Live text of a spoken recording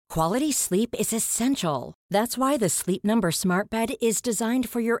Quality sleep is essential. That's why the Sleep Number Smart Bed is designed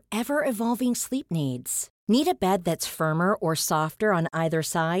for your ever-evolving sleep needs. Need a bed that's firmer or softer on either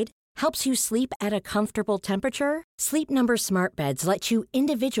side? Helps you sleep at a comfortable temperature? Sleep Number Smart Beds let you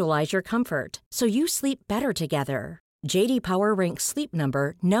individualize your comfort, so you sleep better together. J.D. Power ranks Sleep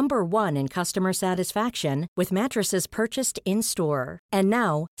Number number 1 in customer satisfaction with mattresses purchased in-store. And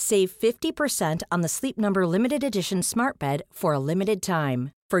now, save 50% on the Sleep Number Limited Edition Smart Bed for a limited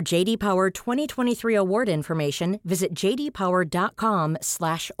time. For J.D. Power 2023 award information, visit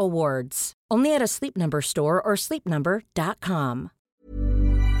jdpower.com/awards. Only at a Sleep Number store or sleepnumber.com.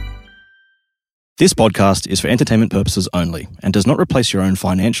 This podcast is for entertainment purposes only and does not replace your own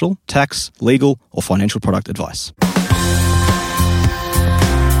financial, tax, legal, or financial product advice.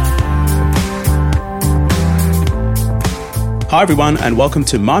 Hi everyone, and welcome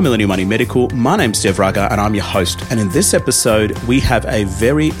to My Millennial Money Medical. My name's Dev Raga and I'm your host. And in this episode, we have a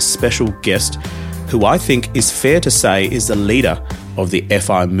very special guest who I think is fair to say is the leader of the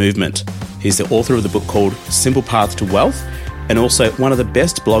FI movement. He's the author of the book called Simple Path to Wealth, and also one of the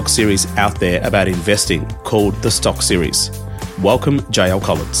best blog series out there about investing called The Stock Series. Welcome, JL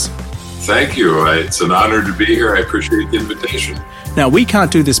Collins. Thank you. It's an honor to be here. I appreciate the invitation. Now, we can't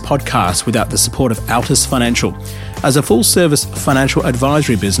do this podcast without the support of Altus Financial. As a full-service financial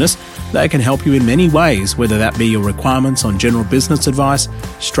advisory business, they can help you in many ways, whether that be your requirements on general business advice,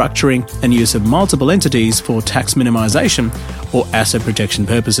 structuring and use of multiple entities for tax minimisation, or asset protection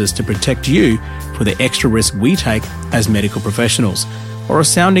purposes to protect you for the extra risk we take as medical professionals, or a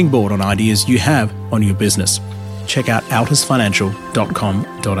sounding board on ideas you have on your business. Check out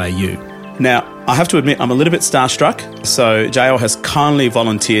altusfinancial.com.au. Now, I have to admit, I'm a little bit starstruck. So JL has kindly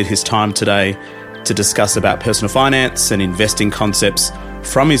volunteered his time today to discuss about personal finance and investing concepts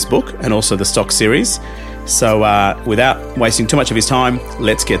from his book and also the Stock Series. So without wasting too much of his time,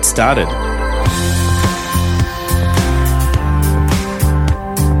 let's get started.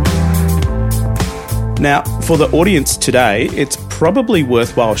 Now, for the audience today, it's probably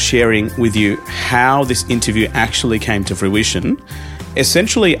worthwhile sharing with you how this interview actually came to fruition.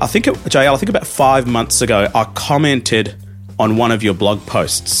 Essentially, JL, I think about 5 months ago, I commented on one of your blog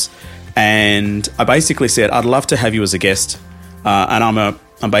posts, and I basically said, I'd love to have you as a guest. And I'm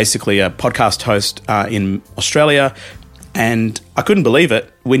basically a podcast host in Australia, and I couldn't believe it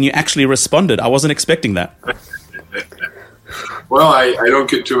when you actually responded. I wasn't expecting that. Well, I don't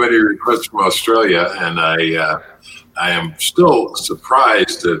get too many requests from Australia, and I am still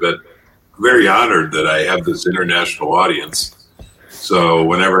surprised, but very honored that I have this international audience. So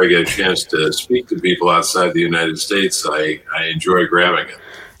whenever I get a chance to speak to people outside the United States, I enjoy grabbing it.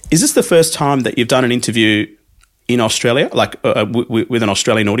 Is this the first time that you've done an interview in Australia, like with an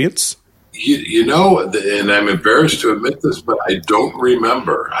Australian audience? You know, and I'm embarrassed to admit this, but I don't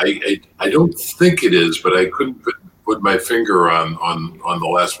remember. I don't think it is, but I couldn't put my finger on the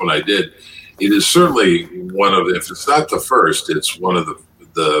last one I did. It is certainly one of, if it's not the first, it's one of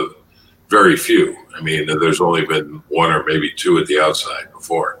the very few. I mean, there's only been one or maybe two at the outside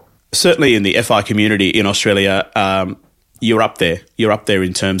before. Certainly in the FI community in Australia, you're up there. You're up there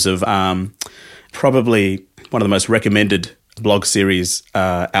in terms of probably one of the most recommended blog series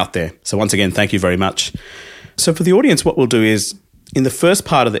out there. So once again, thank you very much. So for the audience, what we'll do is, in the first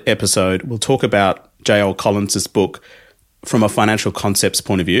part of the episode, we'll talk about JL Collins' book from a financial concepts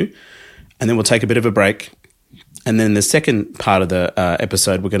point of view, and then we'll take a bit of a break. And then the second part of the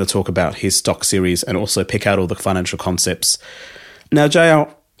episode, we're going to talk about his Stock Series and also pick out all the financial concepts. Now,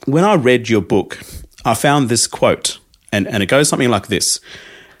 JL, when I read your book, I found this quote, and it goes something like this.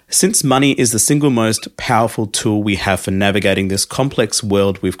 Since money is the single most powerful tool we have for navigating this complex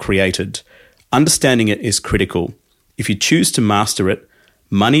world we've created, understanding it is critical. If you choose to master it,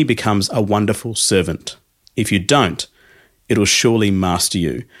 money becomes a wonderful servant. If you don't, it'll surely master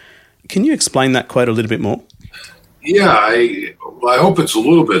you. Can you explain that quote a little bit more? Yeah, I hope it's a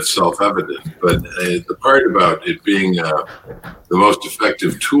little bit self-evident, but the part about it being the most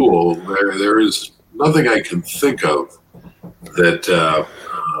effective tool, there is nothing I can think of that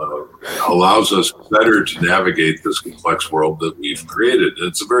allows us better to navigate this complex world that we've created.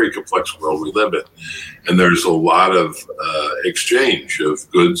 It's a very complex world we live in, and there's a lot of exchange of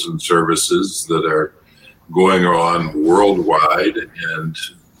goods and services that are going on worldwide, and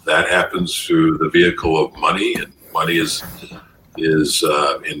that happens through the vehicle of money, and money is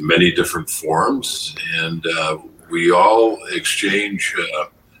in many different forms, and we all exchange,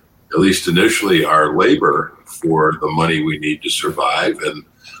 at least initially, our labor for the money we need to survive. And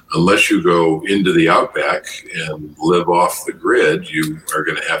unless you go into the outback and live off the grid, you are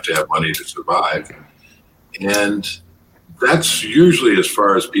going to have money to survive. And that's usually as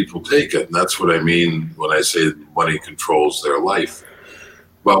far as people take it. And that's what I mean when I say money controls their life.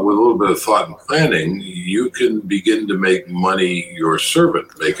 But with a little bit of thought and planning, you can begin to make money your servant,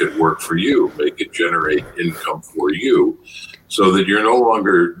 make it work for you, make it generate income for you, so that you're no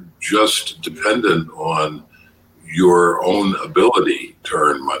longer just dependent on your own ability to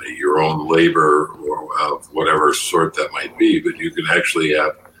earn money, your own labor, or of whatever sort that might be, but you can actually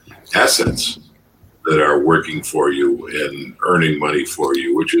have assets that are working for you and earning money for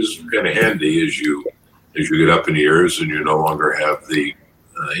you, which is kind of handy as you get up in years and you no longer have the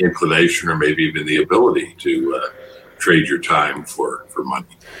inclination or maybe even the ability to trade your time for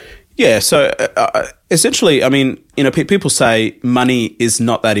money. Yeah, so essentially, I mean, people say money is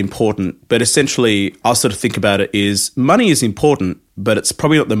not that important, but essentially I sort of think about it is money is important, but it's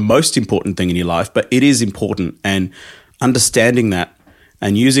probably not the most important thing in your life, but it is important, and understanding that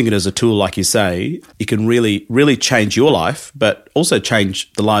and using it as a tool, like you say, it can really, really change your life, but also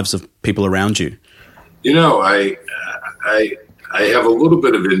change the lives of people around you. I have a little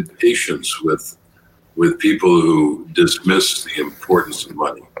bit of impatience with people who dismiss the importance of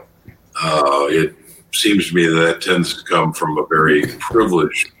money. It seems to me that tends to come from a very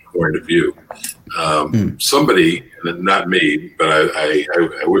privileged point of view. Somebody, not me, but I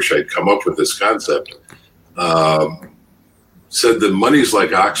wish I'd come up with this concept, said that money's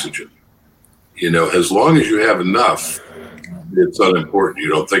like oxygen. As long as you have enough, it's unimportant. You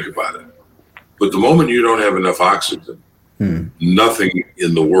don't think about it. But the moment you don't have enough oxygen, nothing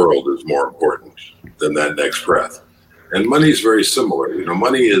in the world is more important than that next breath. And money is very similar.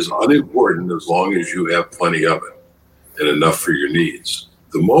 Money is unimportant as long as you have plenty of it and enough for your needs.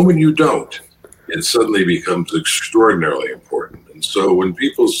 The moment you don't, it suddenly becomes extraordinarily important. And so when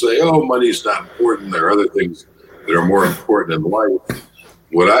people say, oh, money's not important, there are other things that are more important in life,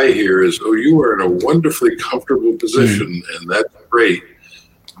 what I hear is, oh, you are in a wonderfully comfortable position, and that's great,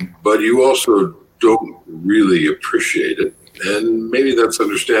 but you also don't really appreciate it. And maybe that's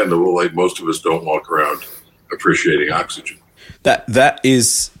understandable, like most of us don't walk around appreciating oxygen. That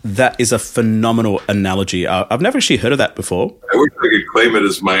is a phenomenal analogy. I've never actually heard of that before. I wish I could claim it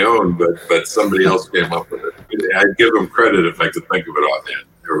as my own, but somebody else came up with it. I'd give them credit if I could think of it offhand,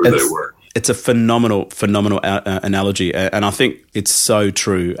 whoever they were. It's a phenomenal analogy, and I think it's so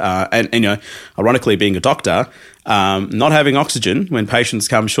true. And ironically, being a doctor, not having oxygen when patients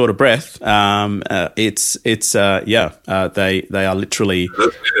come short of breath, they are literally.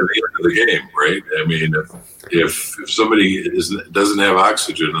 That's the end of the game, right? I mean, if somebody doesn't have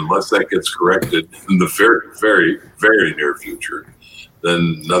oxygen, unless that gets corrected in the very, very, very near future,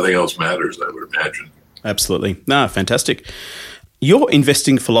 then nothing else matters, I would imagine. Absolutely. No, fantastic. Your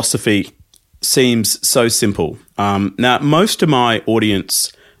investing philosophy seems so simple. Now, most of my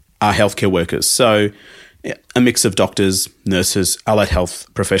audience are healthcare workers, so a mix of doctors, nurses, allied health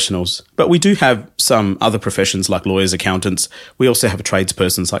professionals. But we do have some other professions like lawyers, accountants. We also have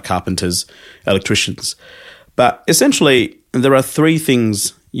tradespersons like carpenters, electricians. But essentially, there are three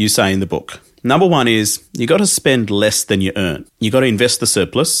things you say in the book. Number one is you got to spend less than you earn. You got to invest the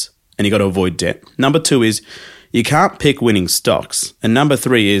surplus, and you got to avoid debt. Number two is you can't pick winning stocks. And number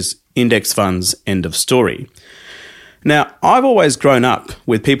three is index funds, end of story. Now, I've always grown up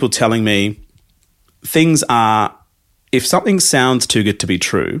with people telling me things are, if something sounds too good to be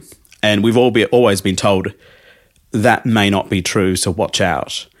true, and we've always been told that may not be true, so watch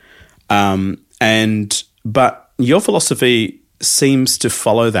out. But your philosophy seems to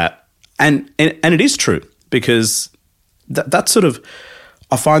follow that. And it is true, because that's sort of,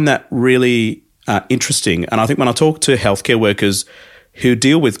 I find that really interesting. And I think when I talk to healthcare workers who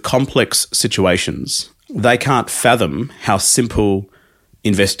deal with complex situations, they can't fathom how simple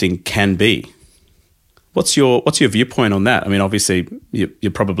investing can be. What's your viewpoint on that? I mean, obviously,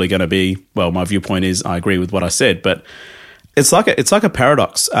 you're probably going to be, well, my viewpoint is I agree with what I said, but it's like a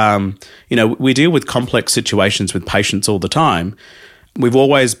paradox. We deal with complex situations with patients all the time. We've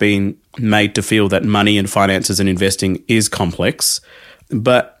always been made to feel that money and finances and investing is complex,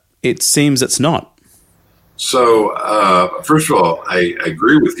 but it seems it's not. So, first of all, I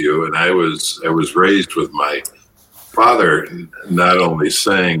agree with you, and I was raised with my father not only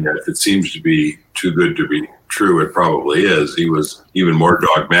saying that if it seems to be too good to be true, it probably is. He was even more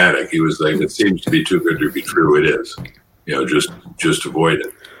dogmatic. He was like, it seems to be too good to be true, it is. Just avoid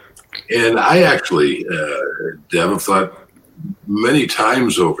it. And I actually, have thought many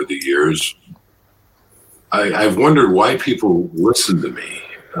times over the years, I've wondered why people listen to me.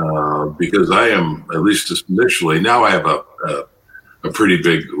 Because I am, at least initially, now I have a pretty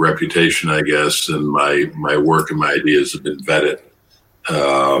big reputation, I guess, and my work and my ideas have been vetted.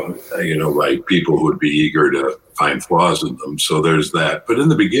 by people who would be eager to find flaws in them. So there's that. But in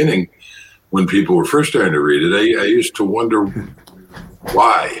the beginning, when people were first starting to read it, I used to wonder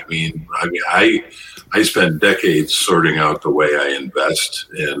why. I spent decades sorting out the way I invest,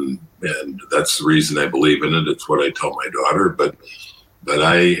 and that's the reason I believe in it. It's what I tell my daughter. But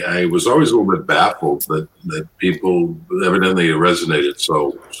I was always a little bit baffled that people evidently it resonated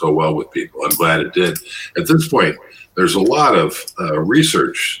so well with people. I'm glad it did. At this point, there's a lot of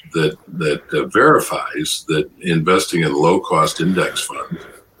research that verifies that investing in low-cost index funds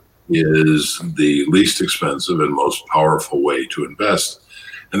is the least expensive and most powerful way to invest.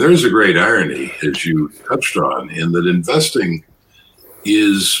 And there's a great irony, as you touched on, in that investing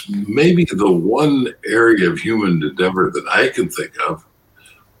is maybe the one area of human endeavor that I can think of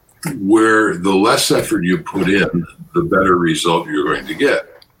where the less effort you put in, the better result you're going to get.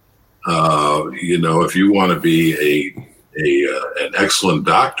 If you want to be an excellent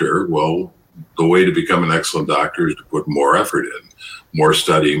doctor, well, the way to become an excellent doctor is to put more effort in, more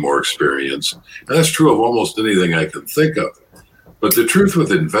study, more experience. And that's true of almost anything I can think of. But the truth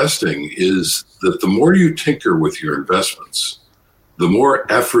with investing is that the more you tinker with your investments, the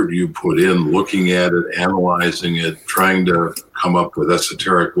more effort you put in looking at it, analyzing it, trying to come up with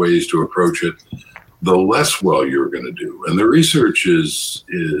esoteric ways to approach it, the less well you're going to do. And the research is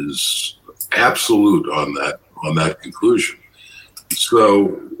absolute on that conclusion. So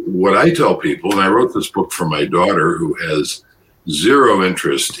what I tell people, and I wrote this book for my daughter who has zero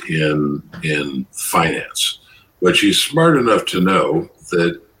interest in finance, but she's smart enough to know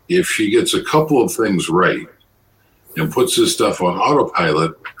that if she gets a couple of things right and puts this stuff on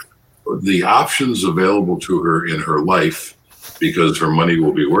autopilot, the options available to her in her life, because her money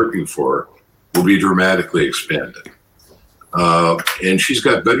will be working for her, will be dramatically expanded. And she's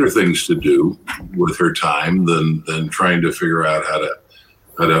got better things to do with her time than trying to figure out how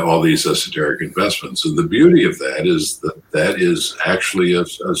to all these esoteric investments. And the beauty of that is actually a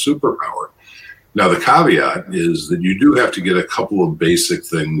superpower. Now, the caveat is that you do have to get a couple of basic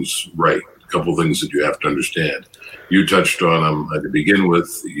things right, a couple of things that you have to understand. You touched on them to begin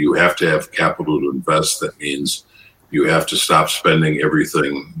with. You have to have capital to invest. That means you have to stop spending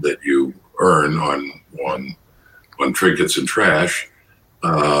everything that you earn on trinkets and trash.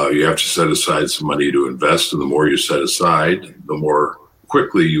 You have to set aside some money to invest, and the more you set aside, the more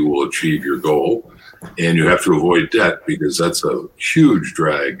quickly you will achieve your goal. And you have to avoid debt, because that's a huge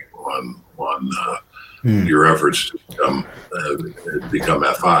drag on your efforts to become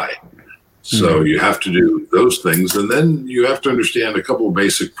FI. So you have to do those things, and then you have to understand a couple of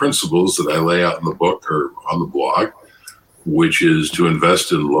basic principles that I lay out in the book or on the blog, which is to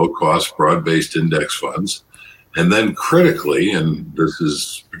invest in low-cost, broad-based index funds. And then critically, and this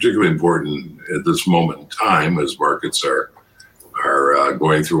is particularly important at this moment in time as markets are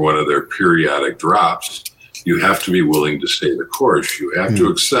going through one of their periodic drops, you have to be willing to stay the course. You have to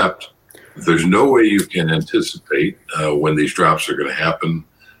accept that there's no way you can anticipate when these drops are going to happen,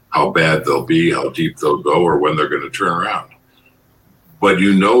 how bad they'll be, how deep they'll go, or when they're going to turn around. But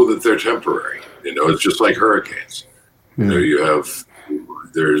you know that they're temporary. It's just like hurricanes.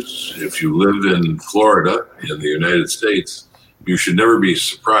 If you live in Florida in the United States, you should never be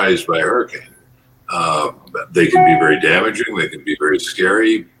surprised by a hurricane. They can be very damaging, they can be very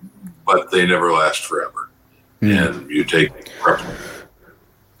scary, but they never last forever. And you take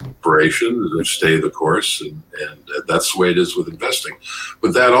preparations and stay the course, and that's the way it is with investing.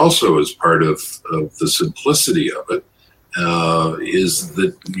 But that also is part of the simplicity of it, is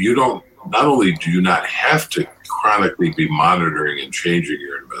that not only do you not have to chronically be monitoring and changing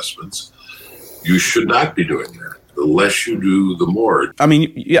your investments, you should not be doing that. The less you do, the more. I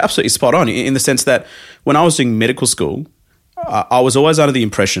mean, you're absolutely spot on in the sense that when I was doing medical school, I was always under the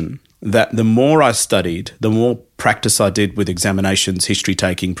impression that the more I studied, the more practice I did with examinations, history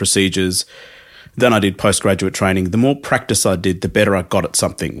taking, procedures, then I did postgraduate training. The more practice I did, the better I got at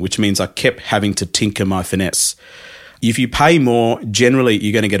something, which means I kept having to tinker my finesse. If you pay more, generally,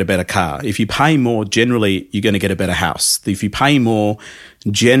 you're going to get a better car. If you pay more, generally, you're going to get a better house. If you pay more,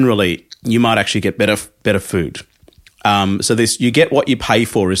 generally, you might actually get better food. So you get what you pay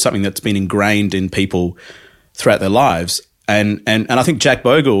for is something that's been ingrained in people throughout their lives. And I think Jack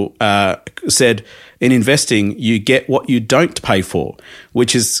Bogle said, in investing, you get what you don't pay for,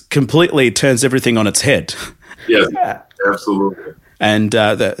 which is completely turns everything on its head. Yeah, absolutely. And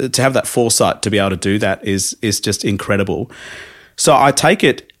to have that foresight to be able to do that is just incredible. So I take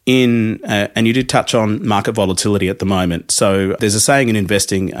it and you did touch on market volatility at the moment. So there's a saying in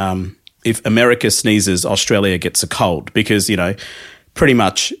investing, if America sneezes, Australia gets a cold, because, pretty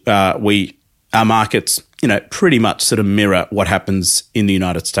much our markets pretty much sort of mirror what happens in the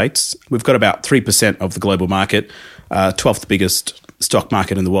United States. We've got about 3% of the global market, 12th biggest stock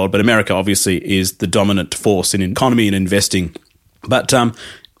market in the world, but America obviously is the dominant force in economy and investing. But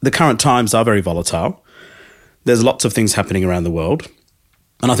the current times are very volatile. There's lots of things happening around the world.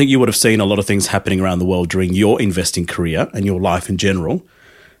 And I think you would have seen a lot of things happening around the world during your investing career and your life in general.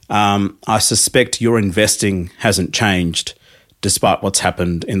 I suspect your investing hasn't changed despite what's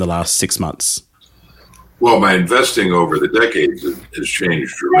happened in the last 6 months. Well, my investing over the decades has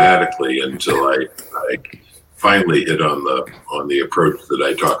changed dramatically until I finally hit on the approach that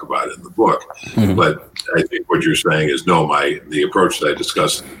I talk about in the book. Mm-hmm. But I think what you're saying is the approach that I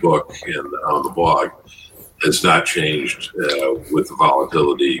discussed in the book and on the blog has not changed with the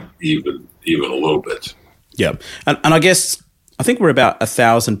volatility even a little bit. Yeah, and I think we're about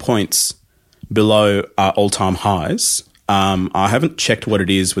 1,000 points below our all-time highs. I haven't checked what it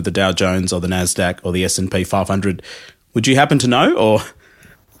is with the Dow Jones or the NASDAQ or the S&P 500. Would you happen to know? Or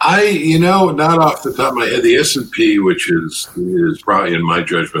not off the top of my head. The S&P, which is probably, in my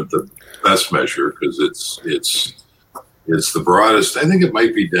judgment, the best measure because it's the broadest. I think it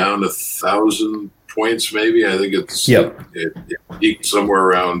might be down 1,000 points, maybe. I think it peaked somewhere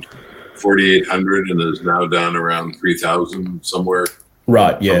around 4,800 and is now down around 3,000 somewhere.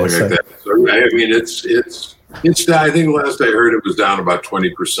 Right. Yeah. Something like that. So I mean, it's. I think last I heard it was down about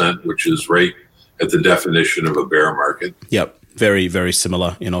 20%, which is right at the definition of a bear market. Yep. Very, very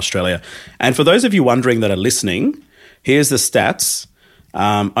similar in Australia. And for those of you wondering that are listening, here's the stats.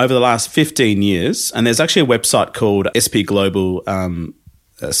 Over the last 15 years, and there's actually a website called SP Global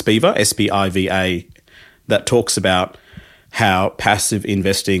SPIVA, SPIVA, that talks about how passive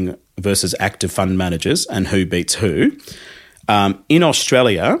investing versus active fund managers and who beats who. In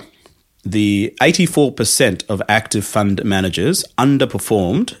Australia, the 84% of active fund managers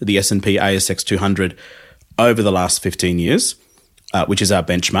underperformed the S&P ASX 200 over the last 15 years, which is our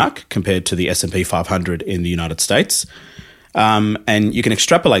benchmark compared to the S&P 500 in the United States. And you can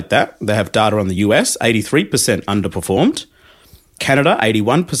extrapolate that. They have data on the US, 83% underperformed. Canada,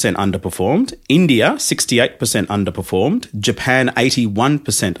 81% underperformed. India, 68% underperformed. Japan, 81%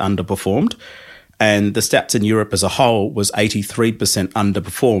 underperformed. And the stats in Europe as a whole was 83%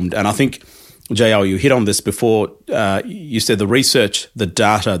 underperformed. And I think, JL, you hit on this before. You said the research, the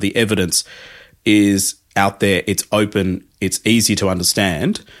data, the evidence is out there. It's open. It's easy to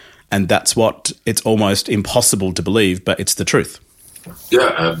understand. And that's what it's almost impossible to believe, but it's the truth.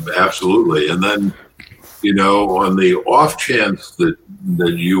 Yeah, absolutely. And then, on the off chance that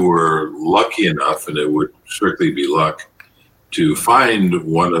you were lucky enough, and it would strictly be luck, to find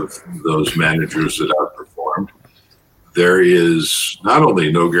one of those managers that outperformed, there is not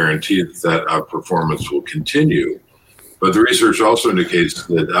only no guarantee that outperformance will continue, but the research also indicates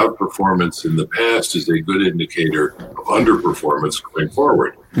that outperformance in the past is a good indicator of underperformance going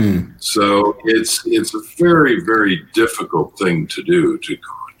forward. So it's a very, very difficult thing to do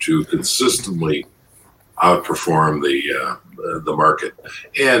to consistently outperform the market,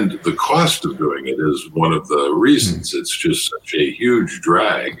 and the cost of doing it is one of the reasons. It's just such a huge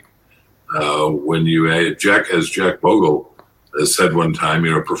drag. When as Jack Bogle has said one time,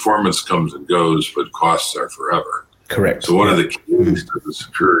 performance comes and goes, but costs are forever. Correct. So one of the keys to the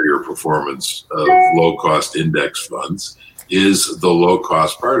superior performance of low-cost index funds is the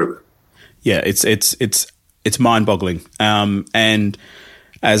low-cost part of it. Yeah, it's mind-boggling. And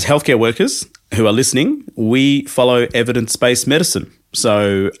as healthcare workers who are listening, we follow evidence-based medicine.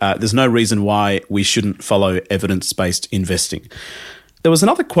 So there's no reason why we shouldn't follow evidence-based investing. There was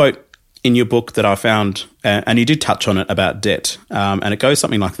another quote in your book that I found, and you did touch on it, about debt. And it goes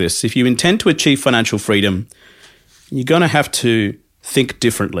something like this. If you intend to achieve financial freedom, you're going to have to think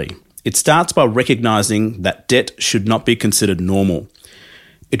differently. It starts by recognizing that debt should not be considered normal.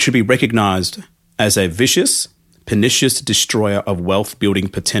 It should be recognized as a vicious, pernicious destroyer of wealth-building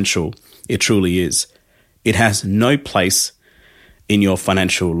potential. It truly is. It has no place in your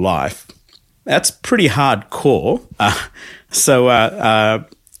financial life. That's pretty hardcore. So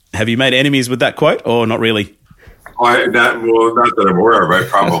have you made enemies with that quote, or not really? Not that I'm aware of. I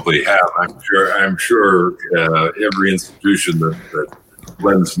probably have. I'm sure every institution that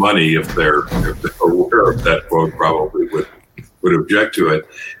lends money, if they're aware of that quote, probably would object to it.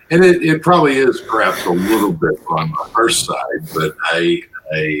 And it probably is perhaps a little bit on the harsh side, but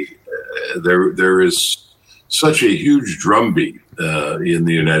there is such a huge drumbeat in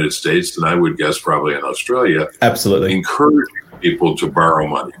the United States, and I would guess probably in Australia, absolutely encouraging people to borrow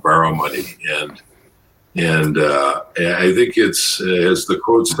money, and I think it's, as the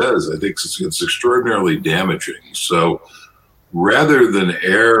quote says, I think it's extraordinarily damaging. So rather than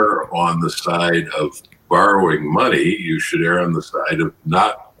err on the side of borrowing money, you should err on the side of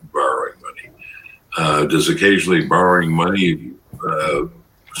not borrowing money. Does occasionally borrowing money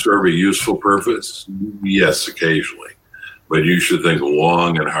serve a useful purpose? Yes, occasionally. But you should think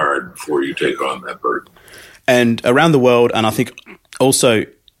long and hard before you take on that burden. And around the world, and I think also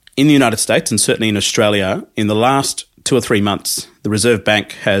in the United States and certainly in Australia, in the last 2 or 3 months, the Reserve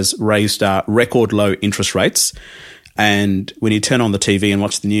Bank has raised record low interest rates. And when you turn on the TV and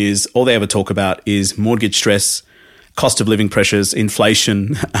watch the news, all they ever talk about is mortgage stress, cost of living pressures,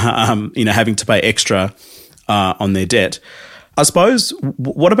 inflation, having to pay extra on their debt. I suppose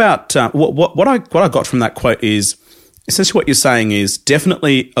what about what I got from that quote is essentially what you're saying is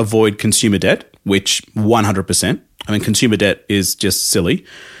definitely avoid consumer debt, which 100%. I mean, consumer debt is just silly.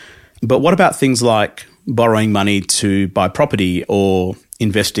 But what about things like borrowing money to buy property or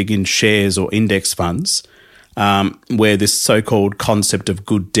investing in shares or index funds, where this so-called concept of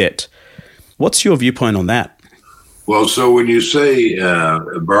good debt? What's your viewpoint on that? Well, so when you say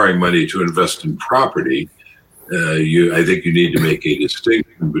borrowing money to invest in property, I think you need to make a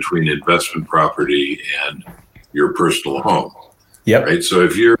distinction between investment property and your personal home. Yep. Right. So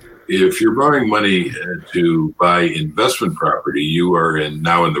if you're borrowing money to buy investment property, you are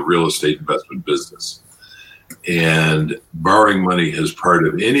now in the real estate investment business. And borrowing money as part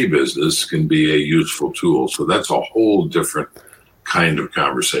of any business can be a useful tool. So that's a whole different kind of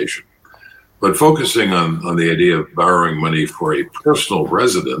conversation. But focusing on the idea of borrowing money for a personal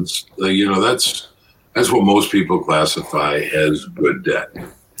residence, that's what most people classify as good debt.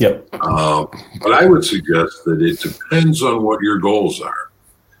 Yep. But I would suggest that it depends on what your goals are.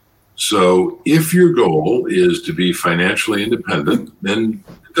 So if your goal is to be financially independent, then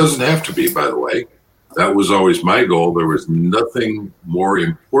it doesn't have to be, by the way. That was always my goal. There was nothing more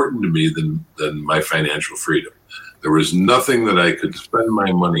important to me than my financial freedom. There was nothing that I could spend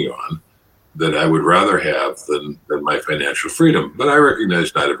my money on that I would rather have than my financial freedom. But I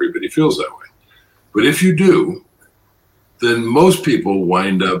recognize not everybody feels that way. But if you do, then most people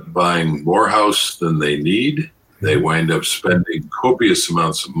wind up buying more house than they need. They wind up spending copious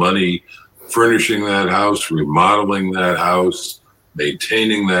amounts of money furnishing that house, remodeling that house,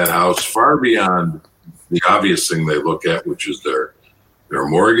 maintaining that house, far beyond the obvious thing they look at, which is their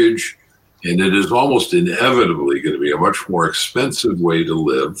mortgage. And it is almost inevitably going to be a much more expensive way to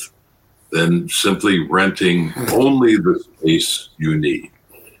live than simply renting only the space you need.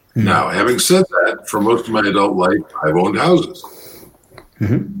 Mm-hmm. Now, having said that, for most of my adult life, I've owned houses.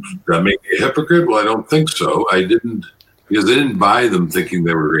 Mm-hmm. Does that make me a hypocrite? Well, I don't think so. Because I didn't buy them thinking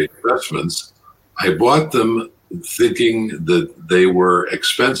they were great investments. I bought them thinking that they were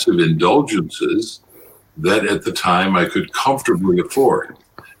expensive indulgences that at the time I could comfortably afford.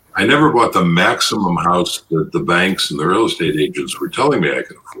 I never bought the maximum house that the banks and the real estate agents were telling me I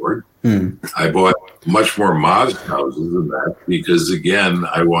could afford. I bought much more modest houses than that because, again,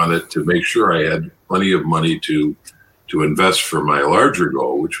 I wanted to make sure I had plenty of money to invest for my larger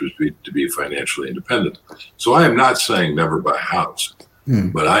goal, which was to be financially independent. So I am not saying never buy a house,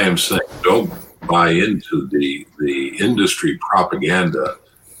 but I am saying don't buy into the industry propaganda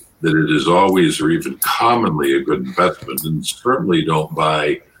that it is always or even commonly a good investment, and certainly don't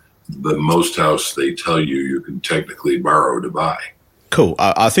buy the most house they tell you can technically borrow to buy. Cool.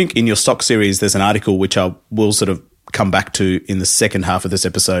 I think in your stock series, there's an article which I will sort of come back to in the second half of this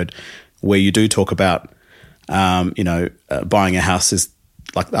episode, where you do talk about, buying a house is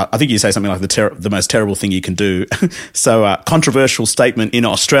like, I think you say something like the most terrible thing you can do. So controversial statement in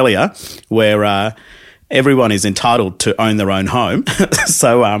Australia where everyone is entitled to own their own home.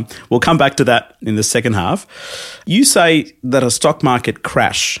 So we'll come back to that in the second half. You say that a stock market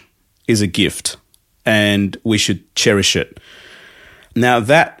crash is a gift and we should cherish it. Now,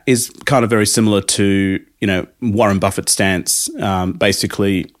 that is kind of very similar to, Warren Buffett's stance.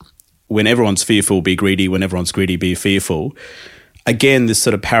 Basically, when everyone's fearful, be greedy. When everyone's greedy, be fearful. Again, this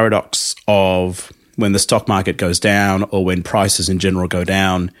sort of paradox of when the stock market goes down or when prices in general go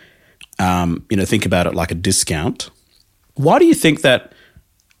down, think about it like a discount. Why do you think that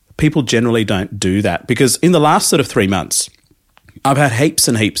people generally don't do that? Because in the last sort of 3 months, I've had heaps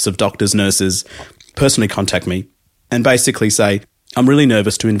and heaps of doctors, nurses personally contact me and basically say, I'm really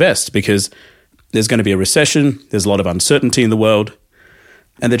nervous to invest because there's going to be a recession, there's a lot of uncertainty in the world,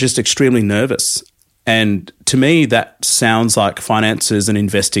 and they're just extremely nervous. And to me, that sounds like finances and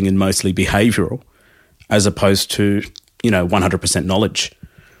investing in mostly behavioral as opposed to, 100% knowledge.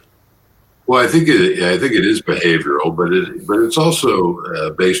 Well, I think it is behavioral, but it's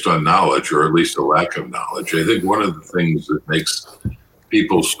also based on knowledge, or at least a lack of knowledge. I think one of the things that makes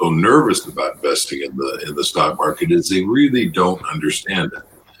people so nervous about investing in the stock market is they really don't understand it.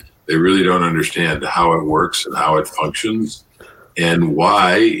 They really don't understand how it works and how it functions and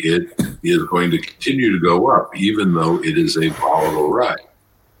why it is going to continue to go up, even though it is a volatile ride.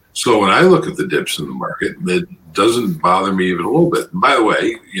 So when I look at the dips in the market, it doesn't bother me even a little bit. And by the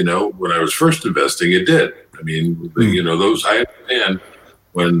way, when I was first investing, it did. I mean, those, I understand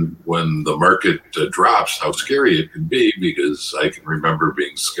when the market drops, how scary it can be, because I can remember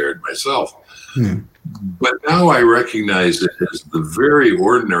being scared myself. But now I recognize it as the very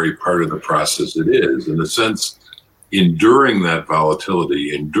ordinary part of the process it is. In a sense, enduring that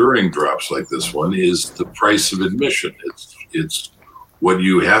volatility, enduring drops like this one, is the price of admission. It's what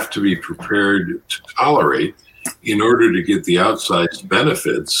you have to be prepared to tolerate in order to get the outsized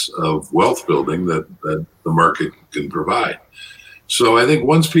benefits of wealth building that the market can provide. So I think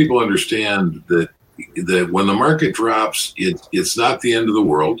once people understand that when the market drops, it's not the end of the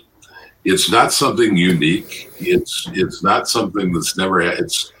world. It's not something unique. It's not something that's never had.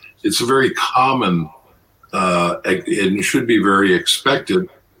 It's a very common and should be very expected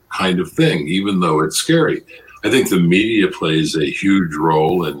kind of thing, even though it's scary. I think the media plays a huge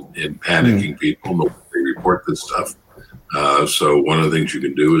role in panicking people when they report this stuff. So one of the things you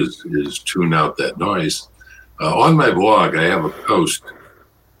can do is tune out that noise. On my blog, I have a post,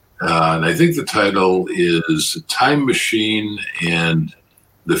 and I think the title is Time Machine and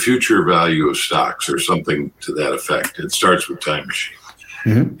the Future Value of Stocks, or something to that effect. It starts with Time Machine.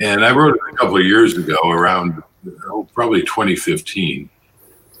 Mm-hmm. And I wrote it a couple of years ago, around probably 2015.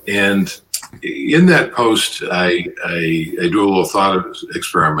 And in that post, I do a little thought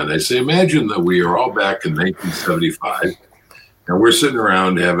experiment. I say, imagine that we are all back in 1975, and we're sitting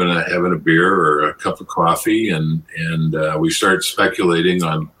around having a beer or a cup of coffee, and we start speculating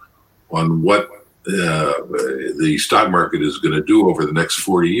on what the stock market is going to do over the next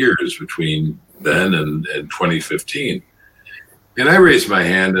 40 years between then and 2015. And I raise my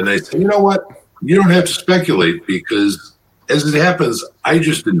hand and I say, you know what? You don't have to speculate, because as it happens, I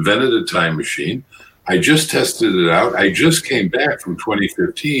just invented a time machine. I just tested it out. I just came back from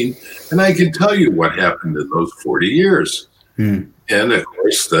 2015, and I can tell you what happened in those 40 years. And of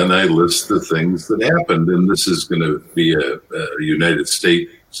course, then I list the things that happened. And this is going to be a United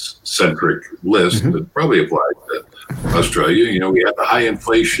States-centric list that probably applies to Australia. We had the high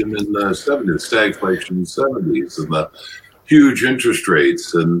inflation in the 70s, stagflation in the 70s, and the huge interest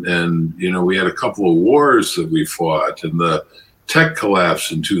rates. And we had a couple of wars that we fought, and the tech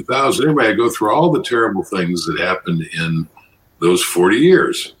collapse in 2000. Anyway, I go through all the terrible things that happened in those 40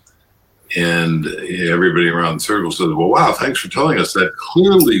 years. And everybody around the circle says, well, wow, thanks for telling us that.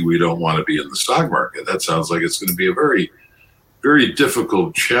 Clearly, we don't want to be in the stock market. That sounds like it's going to be a very, very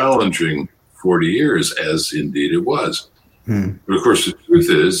difficult, challenging 40 years, as indeed it was. But of course, the truth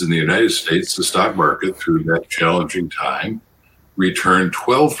is, in the United States, the stock market through that challenging time returned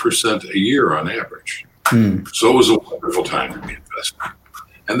 12% a year on average. So it was a wonderful time to be invested.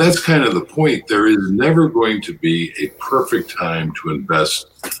 And that's kind of the point. There is never going to be a perfect time to invest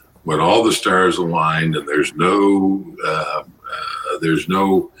when all the stars aligned and there's no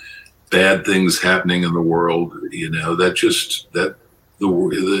bad things happening in the world. There's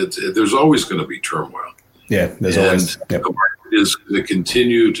always going to be turmoil. Yeah, there's always. The market is going to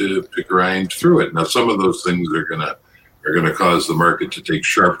continue to grind through it. Now, some of those things are going to cause the market to take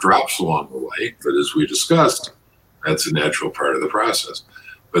sharp drops along the way. But as we discussed, that's a natural part of the process.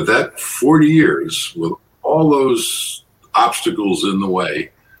 But that 40 years with all those obstacles in the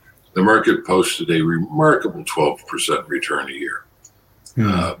way, the market posted a remarkable 12% return a year.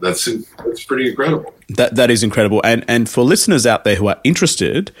 That's pretty incredible. That is incredible. And for listeners out there who are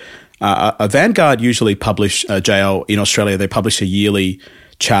interested, Vanguard usually publish, JL in Australia, they publish a yearly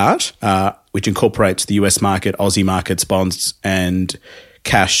chart which incorporates the US market, Aussie markets, bonds and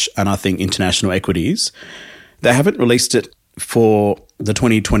cash, and I think international equities. They haven't released it for the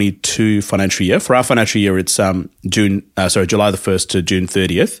 2022 financial year. For our financial year, it's July the 1st to June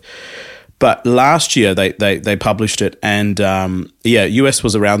 30th. But last year they published it, and US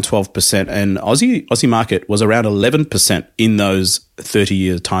was around 12%, and Aussie market was around 11% in those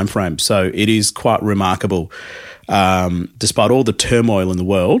 30-year timeframes. So it is quite remarkable, despite all the turmoil in the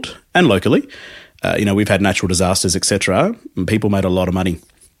world and locally. We've had natural disasters, etc. And people made a lot of money.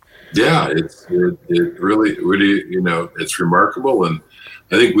 Yeah, it really, it's remarkable, and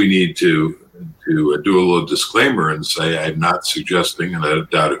I think we need to do a little disclaimer and say I'm not suggesting, and I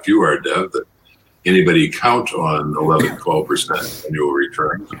doubt if you are, Dev, that anybody count on 11-12% annual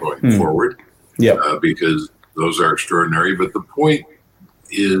returns going forward, because those are extraordinary. But the point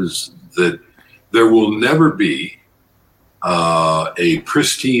is that there will never be a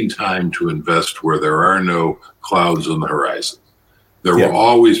pristine time to invest where there are no clouds on the horizon. There will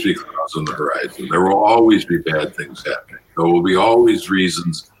always be clouds on the horizon. There will always be bad things happening. There will be always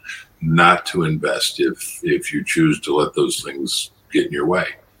reasons not to invest if you choose to let those things get in your way.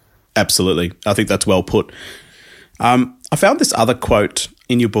 Absolutely. I think that's well put. I found this other quote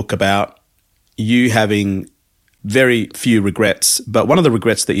in your book about you having very few regrets, but one of the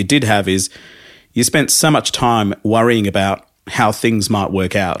regrets that you did have is you spent so much time worrying about how things might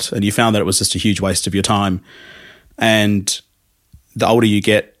work out, and you found that it was just a huge waste of your time. And the older you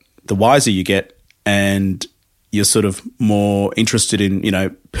get, the wiser you get, and you're sort of more interested in,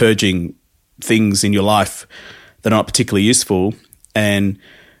 purging things in your life that aren't particularly useful and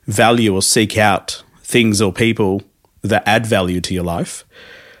value or seek out things or people that add value to your life.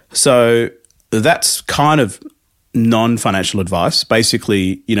 So that's kind of non-financial advice.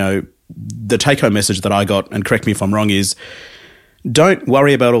 Basically, the take-home message that I got, and correct me if I'm wrong, is don't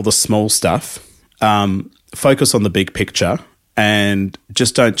worry about all the small stuff. Focus on the big picture and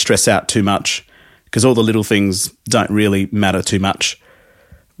just don't stress out too much, because all the little things don't really matter too much.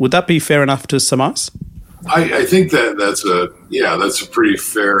 Would that be fair enough to surmise? I think that's a pretty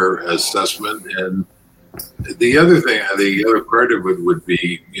fair assessment. And the other part of it would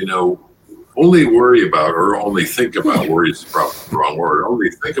be, only worry about, or only think about, worry is probably the wrong word, only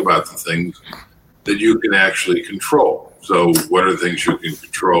think about the things that you can actually control. So what are the things you can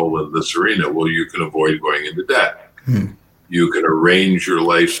control in this arena? Well, you can avoid going into debt. You can arrange your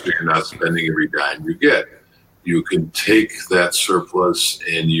life so you're not spending every dime you get. You can take that surplus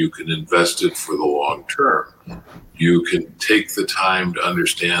and you can invest it for the long term. You can take the time to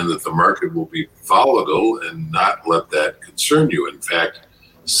understand that the market will be volatile and not let that concern you. In fact,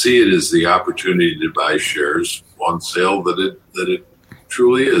 see it as the opportunity to buy shares on sale that it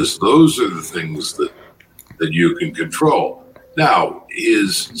truly is. Those are the things that you can control. Now,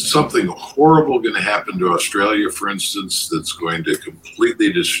 is something horrible going to happen to Australia, for instance, that's going to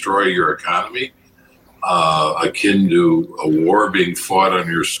completely destroy your economy, akin to a war being fought on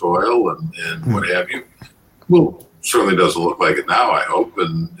your soil and what have you? Well, certainly doesn't look like it now, I hope.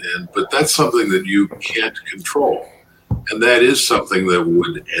 But that's something that you can't control. And that is something that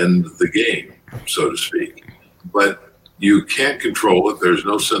would end the game, so to speak. But you can't control it. There's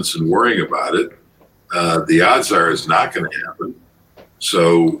no sense in worrying about it. The odds are it's not going to happen.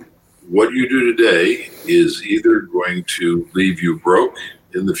 So what you do today is either going to leave you broke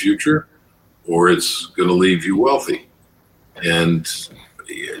in the future, or it's going to leave you wealthy. And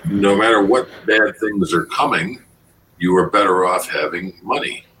no matter what bad things are coming, you are better off having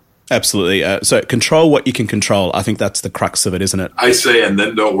money. Absolutely. So control what you can control. I think that's the crux of it, isn't it? I say, and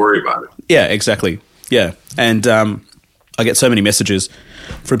then don't worry about it. Yeah, exactly. Yeah. And I get so many messages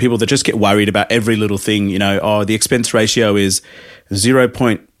from people that just get worried about every little thing, the expense ratio is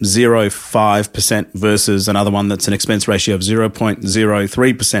 0.05% versus another one that's an expense ratio of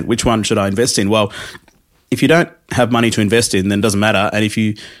 0.03%. Which one should I invest in? Well, if you don't have money to invest in, then it doesn't matter. And if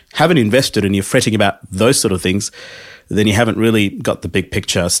you haven't invested and you're fretting about those sort of things, then you haven't really got the big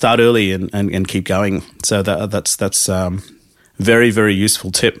picture. Start early and keep going. So that's very, very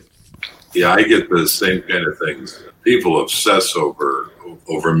useful tip. Yeah, I get the same kind of things. People obsess over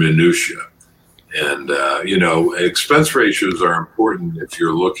minutia. And, expense ratios are important if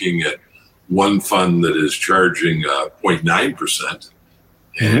you're looking at one fund that is charging 0.9%,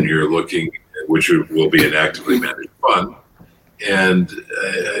 and you're looking, which will be an actively managed fund, and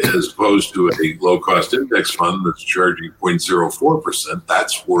as opposed to a low-cost index fund that's charging 0.04%,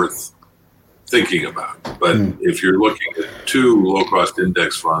 that's worth thinking about. But if you're looking at two low-cost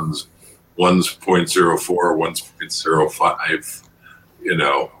index funds, one's 0.04, one's 0.05,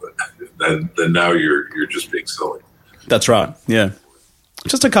 then now you're just being silly. That's right. Yeah.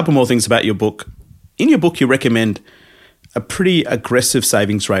 Just a couple more things about your book. In your book, you recommend a pretty aggressive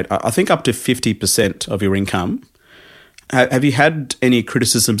savings rate. I think up to 50% of your income. Have you had any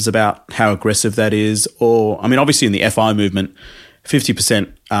criticisms about how aggressive that is? Or, obviously in the FI movement,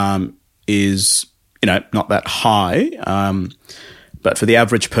 50% is, not that high. But for the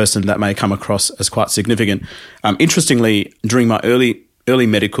average person, that may come across as quite significant. Interestingly, during my early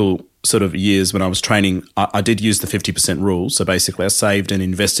medical sort of years when I was training, I did use the 50% rule. So basically I saved and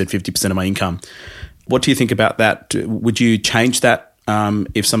invested 50% of my income. What do you think about that? Would you change that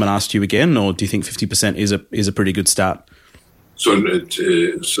if someone asked you again, or do you think 50% is a pretty good start?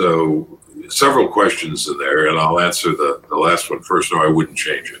 So several questions in there, and I'll answer the last one first. No, I wouldn't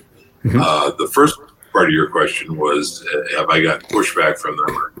change it. The first part of your question was, have I gotten pushback from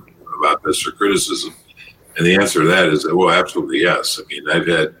them about this or criticism? And the answer to that is, well, absolutely yes. I've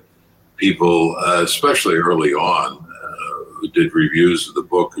had people, especially early on, who did reviews of the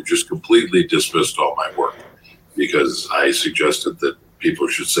book who just completely dismissed all my work because I suggested that people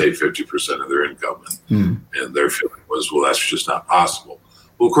should save 50% of their income. And their feeling was, well, that's just not possible.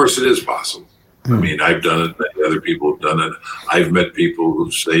 Well, of course it is possible. I mean, I've done it. Many other people have done it. I've met people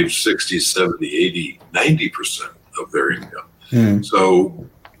who've saved 60, 70, 80, 90% of their income. So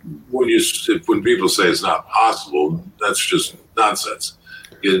when people say it's not possible, that's just nonsense.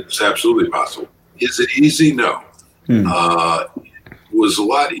 It's absolutely possible. Is it easy? No. It's a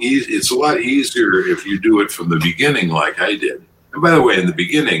lot easier if you do it from the beginning like I did. And by the way, in the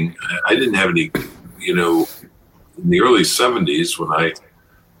beginning, I didn't have any, in the early 70s when I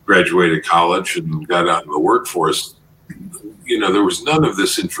graduated college and got out in the workforce, there was none of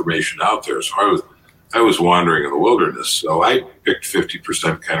this information out there. So I was wandering in the wilderness. So I picked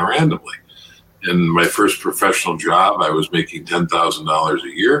 50% kind of randomly. In my first professional job, I was making $10,000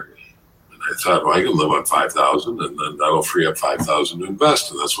 a year. And I thought, well, I can live on $5,000 and then that'll free up $5,000 to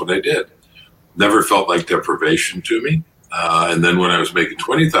invest. And that's what I did. Never felt like deprivation to me. And then when I was making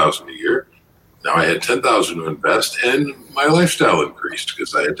 $20,000 a year, now I had $10,000 to invest, and my lifestyle increased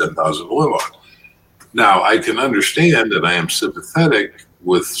because I had $10,000 to live on. Now I can understand, and I am sympathetic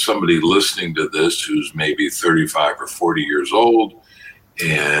with somebody listening to this who's maybe 35 or 40 years old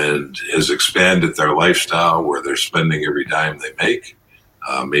and has expanded their lifestyle where they're spending every dime they make,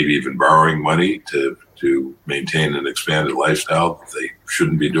 maybe even borrowing money to maintain an expanded lifestyle that they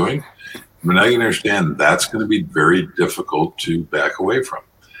shouldn't be doing. I mean, I can understand that's going to be very difficult to back away from.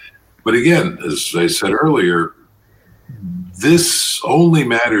 But again, as I said earlier, this only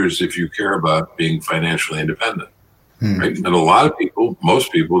matters if you care about being financially independent, right? And a lot of people,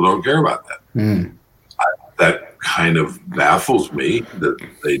 most people don't care about that. That kind of baffles me that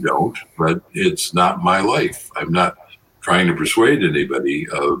they don't, but it's not my life. I'm not trying to persuade anybody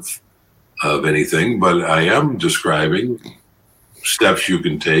of anything, but I am describing steps you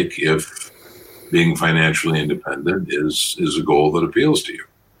can take if being financially independent is a goal that appeals to you.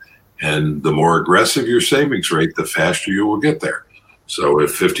 And the more aggressive your savings rate, the faster you will get there. So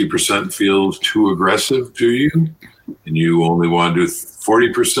if 50% feels too aggressive to you and you only want to do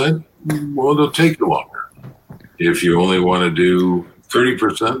 40%, well, it'll take you longer. If you only want to do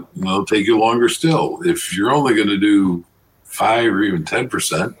 30%, it'll take you longer still. If you're only going to do 5 or even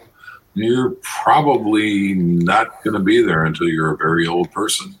 10%, you're probably not going to be there until you're a very old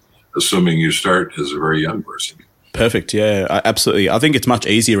person, assuming you start as a very young person. Perfect. Yeah, absolutely. I think it's much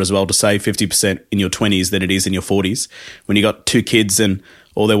easier as well to save 50% in your 20s than it is in your 40s when you got 2 kids and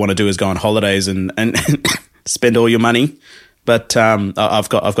all they want to do is go on holidays and spend all your money. But I've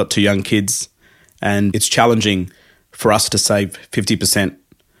got 2 young kids, and it's challenging for us to save 50%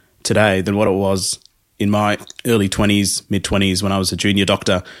 today than what it was in my early 20s, mid-20s when I was a junior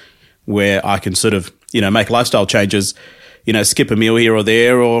doctor, where I can sort of, make lifestyle changes, skip a meal here or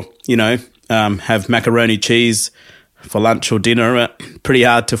there, or, have macaroni cheese for lunch or dinner. Pretty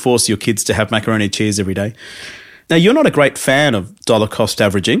hard to force your kids to have macaroni cheese every day. Now, you're not a great fan of dollar cost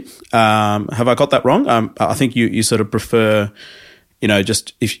averaging. Have I got that wrong? I think you sort of prefer,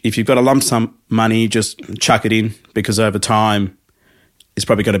 just if you've got a lump sum money, just chuck it in, because over time it's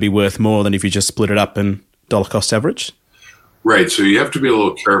probably going to be worth more than if you just split it up and dollar cost average. Right. So you have to be a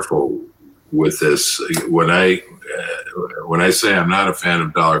little careful with this. When I say I'm not a fan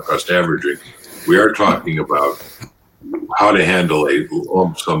of dollar cost averaging, we are talking about how to handle a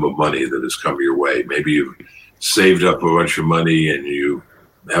lump sum of money that has come your way. Maybe you've saved up a bunch of money and you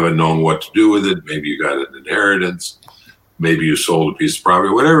haven't known what to do with it. Maybe you got an inheritance. Maybe you sold a piece of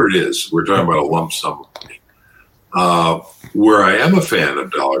property, whatever it is. We're talking about a lump sum of money. Where I am a fan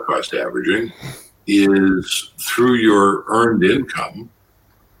of dollar cost averaging is through your earned income,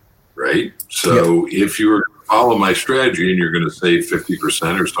 right? So if you were to follow my strategy and you're going to save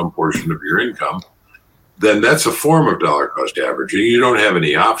 50% or some portion of your income, then that's a form of dollar cost averaging. You don't have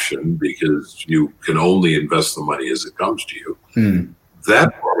any option because you can only invest the money as it comes to you.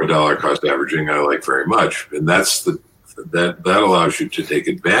 That form of dollar cost averaging I like very much, and that allows you to take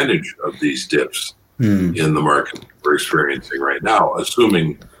advantage of these dips in the market we're experiencing right now,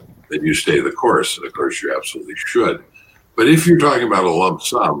 assuming that you stay the course. And of course, you absolutely should. But if you're talking about a lump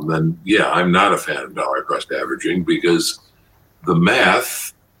sum, then I'm not a fan of dollar cost averaging because the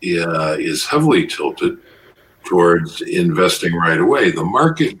math is heavily tilted towards investing right away. The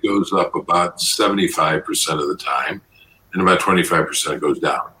market goes up about 75% of the time, and about 25% goes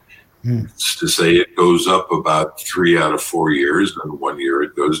down. It's to say it goes up about 3 out of 4 years, and 1 year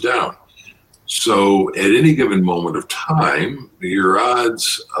it goes down. So at any given moment of time, your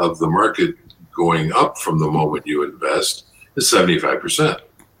odds of the market going up from the moment you invest is 75%.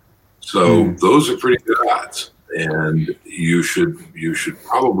 So those are pretty good odds, and you should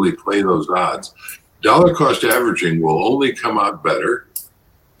probably play those odds. Dollar cost averaging will only come out better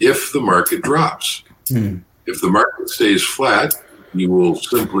if the market drops. If the market stays flat, you will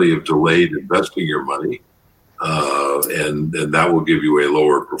simply have delayed investing your money, and that will give you a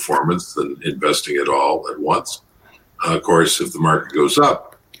lower performance than investing it all at once. Of course, if the market goes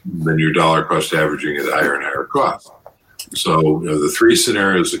up, then your dollar cost averaging at higher and higher cost. So the three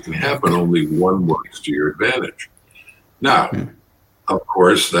scenarios that can happen, only one works to your advantage. Now, of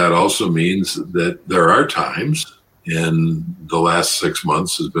course, that also means that there are times, and the last 6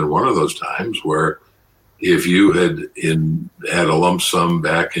 months has been one of those times, where if you had a lump sum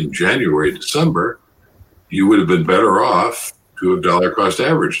back in January, December, you would have been better off to have dollar cost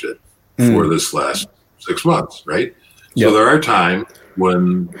averaged it for this last 6 months, right? Yep. So there are times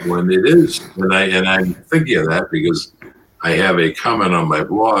when it is, and I'm thinking of that because I have a comment on my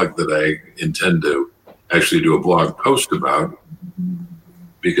blog that I intend to actually do a blog post about,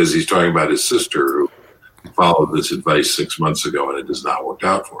 because he's talking about his sister who followed this advice 6 months ago and it has not worked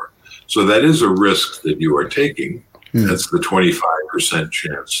out for her. So that is a risk that you are taking. That's the 25%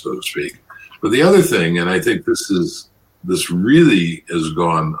 chance, so to speak. But the other thing, and I think this really has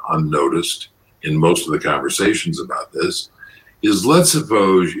gone unnoticed in most of the conversations about this, is let's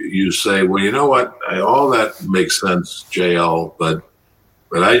suppose you say, well, you know what, all that makes sense, JL, but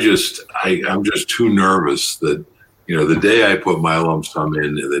I'm just too nervous that, the day I put my lump sum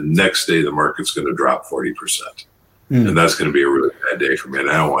in, the next day the market's going to drop 40%. And that's going to be a really bad day for me, and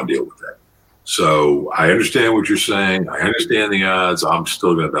I don't want to deal with that. So I understand what you're saying. I understand the odds. I'm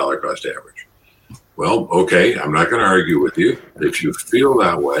still going to dollar cost average. Well, okay, I'm not going to argue with you. If you feel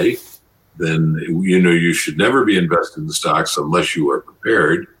that way, then you should never be invested in stocks unless you are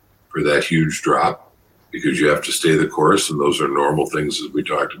prepared for that huge drop, because you have to stay the course, and those are normal things as we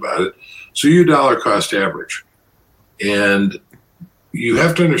talked about it. So you dollar cost average. And you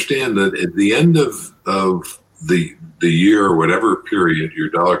have to understand that at the end of the year or whatever period you're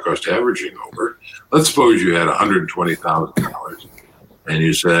dollar cost averaging over, let's suppose you had $120,000 and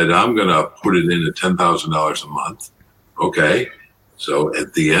you said, I'm going to put it in at $10,000 a month. Okay. So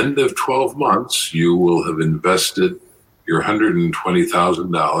at the end of 12 months, you will have invested your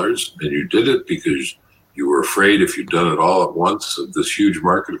 $120,000, and you did it because you were afraid if you'd done it all at once of this huge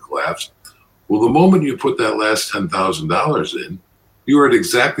market collapse. Well, the moment you put that last $10,000 in, you are at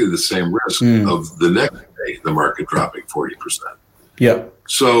exactly the same risk of the next day, the market dropping 40%. Yeah.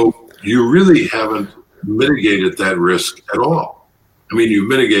 So you really haven't mitigated that risk at all. I mean, you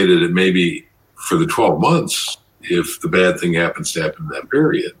mitigated it maybe for the 12 months if the bad thing happens to happen in that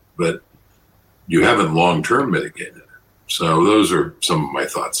period, but you haven't long-term mitigated it. So those are some of my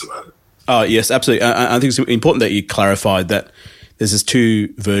thoughts about it. Oh, yes, absolutely. I think it's important that you clarified that there's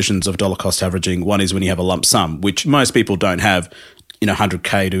two versions of dollar cost averaging. One is when you have a lump sum, which most people don't have,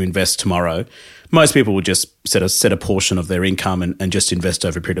 $100K to invest tomorrow. Most people will just set a portion of their income and just invest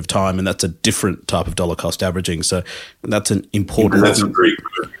over a period of time, and that's a different type of dollar cost averaging. So that's an important. And that's a pretty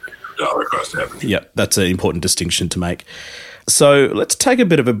good dollar cost averaging. Yeah, that's an important distinction to make. So let's take a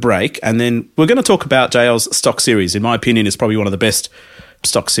bit of a break, and then we're going to talk about JL's stock series. In my opinion, is probably one of the best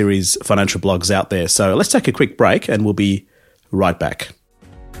stock series financial blogs out there. So let's take a quick break, and we'll be right back.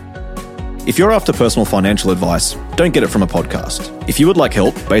 If you're after personal financial advice, don't get it from a podcast. If you would like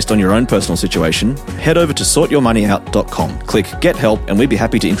help based on your own personal situation, head over to sortyourmoneyout.com. Click Get Help, and we'd be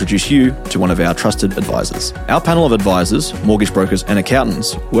happy to introduce you to one of our trusted advisors. Our panel of advisors, mortgage brokers and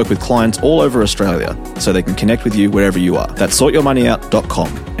accountants work with clients all over Australia so they can connect with you wherever you are. That's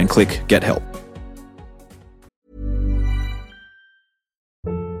sortyourmoneyout.com and click Get Help.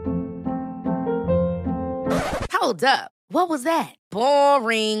 Hold up. What was that?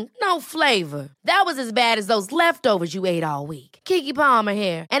 Boring. No flavor. That was as bad as those leftovers you ate all week. Keke Palmer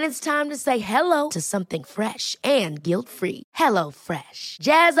here, and it's time to say hello to something fresh and guilt-free. HelloFresh.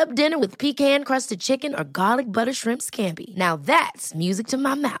 Jazz up dinner with pecan-crusted chicken or garlic butter shrimp scampi. Now that's music to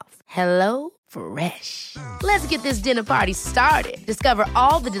my mouth. HelloFresh. Let's get this dinner party started. Discover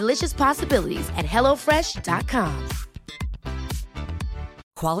all the delicious possibilities at HelloFresh.com.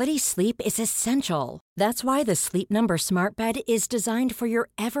 Quality sleep is essential. That's why the Sleep Number Smart Bed is designed for your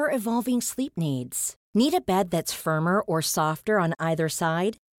ever-evolving sleep needs. Need a bed that's firmer or softer on either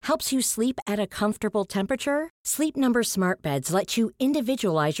side? Helps you sleep at a comfortable temperature? Sleep Number Smart Beds let you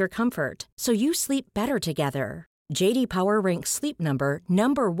individualize your comfort, so you sleep better together. J.D. Power ranks Sleep Number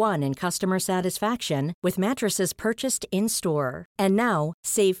number 1 in customer satisfaction with mattresses purchased in-store. And now,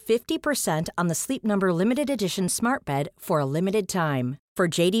 save 50% on the Sleep Number Limited Edition Smart Bed for a limited time. For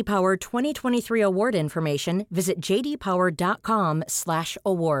J.D. Power 2023 award information, visit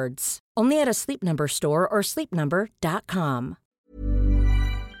jdpower.com/awards. Only at a Sleep Number store or sleepnumber.com.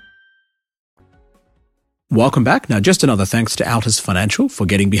 Welcome back. Now, just another thanks to Altus Financial for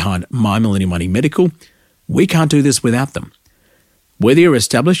getting behind My Millennial Money Medical. We can't do this without them. Whether you're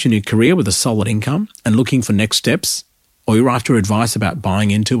established in your career with a solid income and looking for next steps, or you're after advice about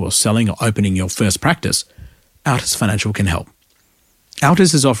buying into or selling or opening your first practice, Altus Financial can help.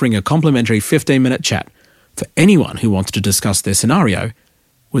 Altus is offering a complimentary 15-minute chat for anyone who wants to discuss their scenario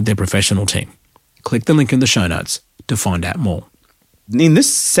with their professional team. Click the link in the show notes to find out more. In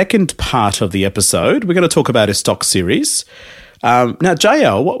this second part of the episode, we're going to talk about a stock series. Now,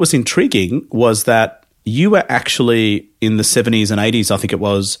 JL, what was intriguing was that you were actually in the 70s and 80s, I think it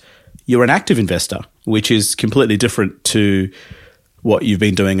was, you're an active investor, which is completely different to what you've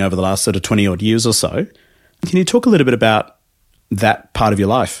been doing over the last sort of 20-odd years or so. Can you talk a little bit about that part of your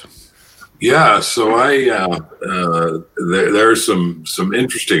life? Yeah, so there are some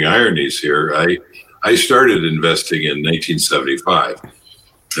interesting ironies here. I started investing in 1975,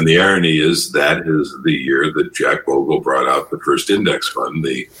 and the irony is that is the year that Jack Bogle brought out the first index fund,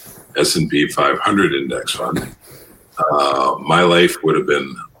 the S&P 500 index fund. My life would have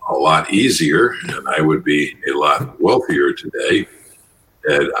been a lot easier, and I would be a lot wealthier today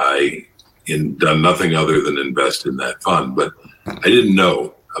had I done nothing other than invest in that fund. But I didn't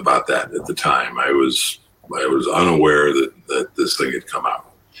know about that at the time. I was unaware that this thing had come out.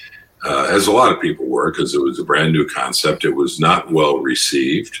 As a lot of people were, because it was a brand new concept. It was not well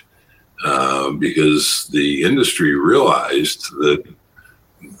received because the industry realized that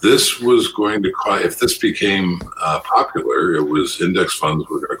this was going to cost, if this became popular, index funds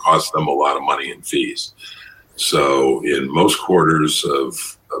were going to cost them a lot of money in fees. So in most quarters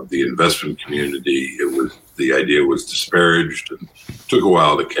of the investment community, the idea was disparaged and took a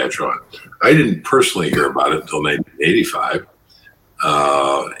while to catch on. I didn't personally hear about it until 1985.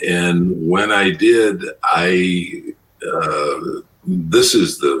 And when I did, this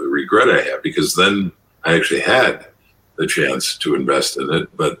is the regret I have, because then I actually had the chance to invest in it,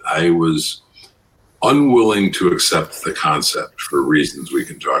 but I was unwilling to accept the concept for reasons we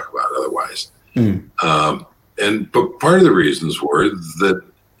can talk about otherwise. But part of the reasons were that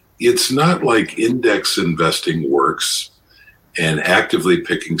it's not like index investing works and actively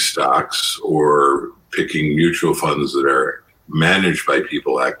picking stocks or picking mutual funds that are managed by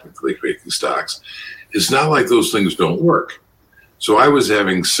people actively picking stocks. It's not like those things don't work. So I was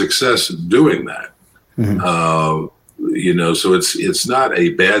having success doing that. So it's not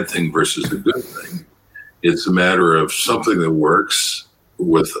a bad thing versus a good thing. It's a matter of something that works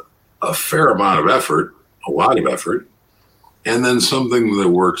with a fair amount of effort, a lot of effort, and then something that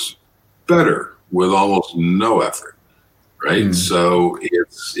works better with almost no effort, right? So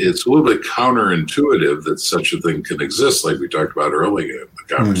it's a little bit counterintuitive that such a thing can exist, like we talked about earlier in the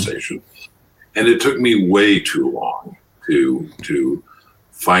conversation. And it took me way too long to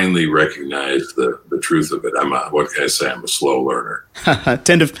finally recognize the truth of it. What can I say? I'm a slow learner.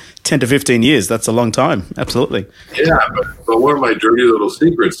 10 to 15 years, that's a long time. Absolutely. Yeah, but one of my dirty little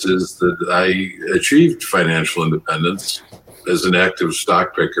secrets is that I achieved financial independence as an active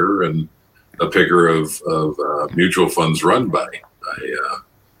stock picker and a picker of mutual funds run by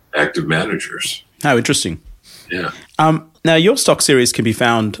active managers. How interesting. Yeah. Now, your stock series can be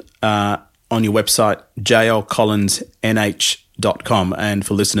found on your website, jlcollinsnh.com. And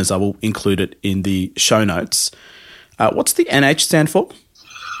for listeners, I will include it in the show notes. What's the NH stand for?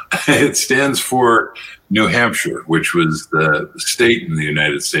 It stands for New Hampshire, which was the state in the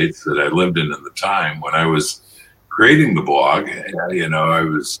United States that I lived in at the time when I was creating the blog.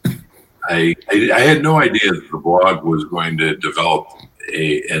 I had no idea that the blog was going to develop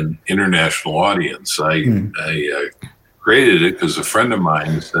an international audience. I created it because a friend of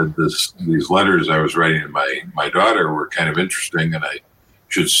mine said these letters I was writing to my daughter were kind of interesting, and I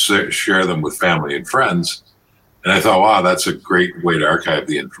should share them with family and friends. And I thought, wow, that's a great way to archive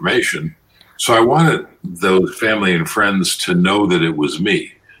the information. So I wanted those family and friends to know that it was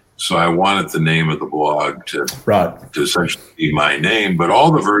me. So I wanted the name of the blog to essentially be my name. But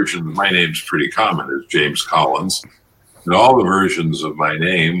all the versions, my name's pretty common, it's James Collins. And all the versions of my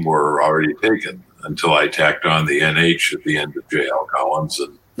name were already taken until I tacked on the NH at the end of J.L. Collins,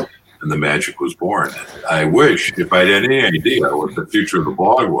 and the magic was born. I wish, if I'd had any idea what the future of the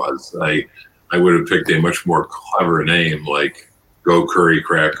blog was, I would have picked a much more clever name like Go Curry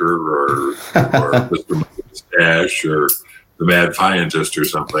Cracker or Mr. Mustache or The Mad Scientist or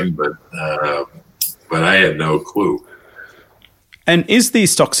something, but I had no clue. And is the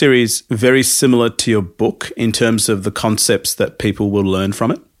stock series very similar to your book in terms of the concepts that people will learn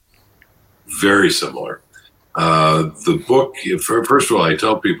from it? Very similar. The book, first of all, I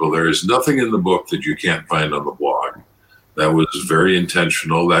tell people there is nothing in the book that you can't find on the blog. That was very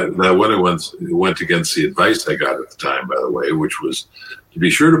intentional. That went against the advice I got at the time, by the way, which was to be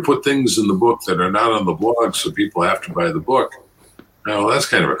sure to put things in the book that are not on the blog so people have to buy the book. Now, that's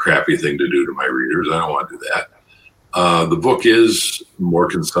kind of a crappy thing to do to my readers. I don't want to do that. The book is more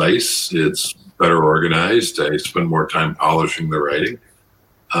concise. It's better organized. I spend more time polishing the writing.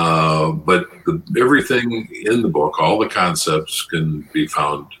 But everything in the book, all the concepts, can be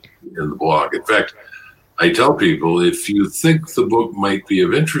found in the blog. In fact, I tell people, if you think the book might be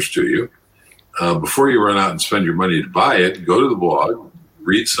of interest to you, before you run out and spend your money to buy it, go to the blog,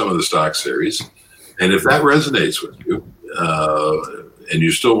 read some of the stock series, and if that resonates with you, and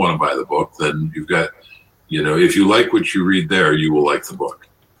you still want to buy the book, then you've got, if you like what you read there, you will like the book.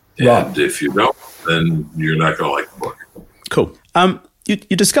 And if you don't, then you're not going to like the book. Cool.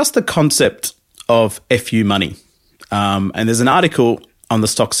 You discussed the concept of FU money, and there's an article on the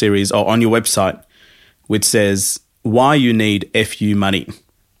stock series or on your website which says why you need FU money.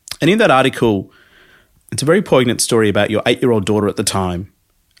 And in that article, it's a very poignant story about your 8-year-old daughter at the time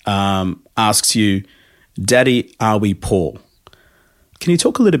asks you, "Daddy, are we poor?" Can you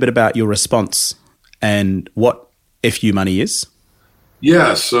talk a little bit about your response and what FU money is?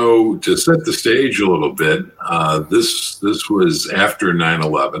 Yeah, so to set the stage a little bit, this was after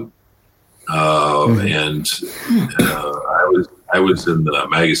 9/11, and I was in the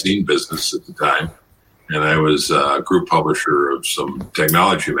magazine business at the time, and I was a group publisher of some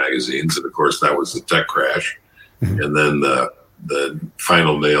technology magazines, and of course that was the tech crash, and then the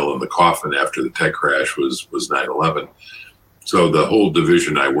final nail in the coffin after the tech crash was 9/11. So the whole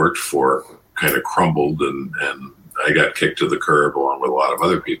division I worked for kind of crumbled, and I got kicked to the curb along with a lot of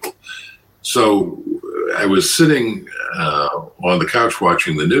other people. So I was sitting on the couch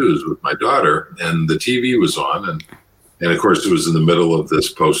watching the news with my daughter, and the TV was on, and of course it was in the middle of this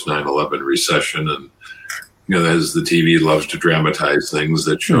post 9/11 recession, and as the TV loves to dramatize things,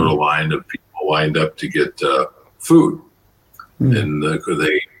 that showed a line of people lined up to get food, and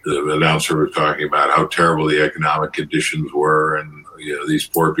the announcer was talking about how terrible the economic conditions were, and these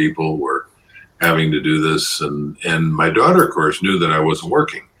poor people were having to do this, and my daughter, of course, knew that I wasn't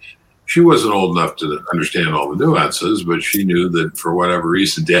working. She wasn't old enough to understand all the nuances, but she knew that for whatever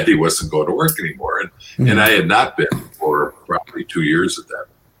reason, Daddy wasn't going to work anymore, and I had not been for probably 2 years at that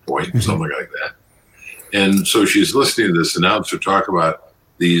point, something like that. And so she's listening to this announcer talk about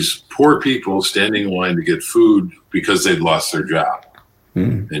these poor people standing in line to get food because they'd lost their job,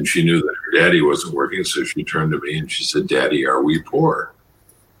 and she knew that her daddy wasn't working, so she turned to me and she said, "Daddy, are we poor?"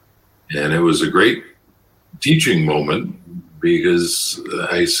 And it was a great teaching moment because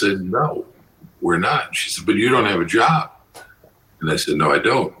I said, "No, we're not." She said, "But you don't have a job." And I said, "No, I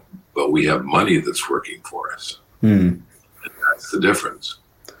don't, but we have money that's working for us." And that's the difference.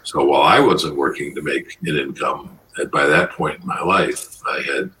 So while I wasn't working to make an income, by that point in my life, I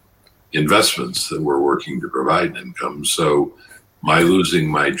had investments that were working to provide an income. So my losing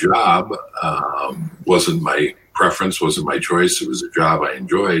my job wasn't my preference, wasn't my choice. It was a job I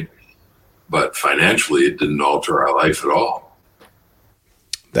enjoyed. But financially, it didn't alter our life at all.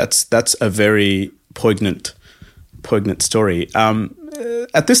 That's a very poignant story.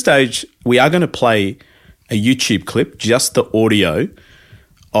 At this stage, we are going to play a YouTube clip, just the audio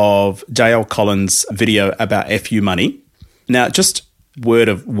of J.L. Collins' video about FU money. Now, just word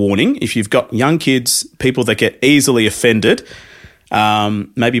of warning, if you've got young kids, people that get easily offended,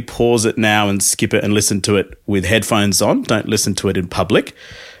 maybe pause it now and skip it and listen to it with headphones on. Don't listen to it in public.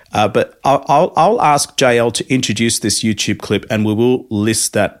 But I'll ask JL to introduce this YouTube clip, and we will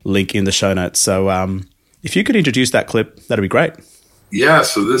list that link in the show notes. So if you could introduce that clip, that'd be great. Yeah.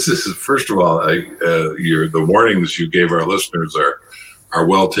 So this is, first of all, the warnings you gave our listeners are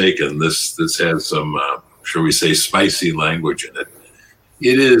well taken. This has some, shall we say, spicy language in it.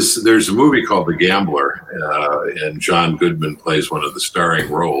 There's a movie called The Gambler, and John Goodman plays one of the starring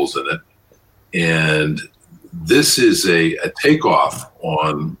roles in it. And this is a takeoff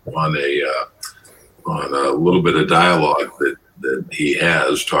on a little bit of dialogue that he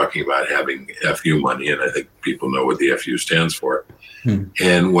has talking about having FU money, and I think people know what the FU stands for.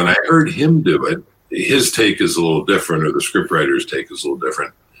 And when I heard him do it, his take is a little different, or the scriptwriter's take is a little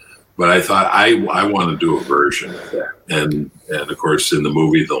different. But I thought I want to do a version of that, and of course in the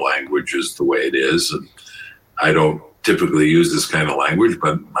movie the language is the way it is, and I don't typically use this kind of language,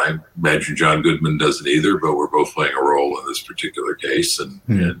 but I imagine John Goodman doesn't either, but we're both playing a role in this particular case and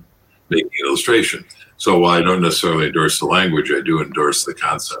making an illustration. So while I don't necessarily endorse the language, I do endorse the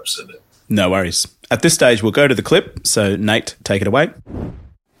concepts in it. No worries. At this stage, we'll go to the clip. So Nate, take it away.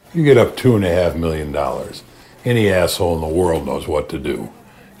 You get up $2.5 million. Any asshole in the world knows what to do.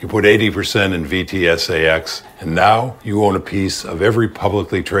 You put 80% in VTSAX, and now you own a piece of every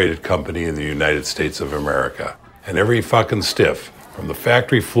publicly traded company in the United States of America. And every fucking stiff, from the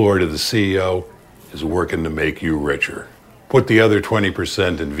factory floor to the CEO, is working to make you richer. Put the other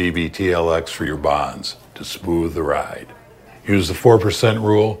 20% in VBTLX for your bonds to smooth the ride. Use the 4%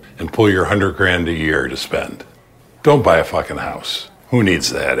 rule and pull your $100,000 a year to spend. Don't buy a fucking house. Who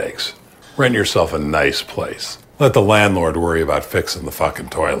needs the headaches? Rent yourself a nice place. Let the landlord worry about fixing the fucking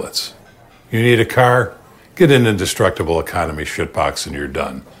toilets. You need a car? Get an indestructible economy shitbox and you're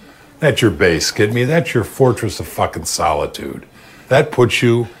done. That's your base, kid me. That's your fortress of fucking solitude. That puts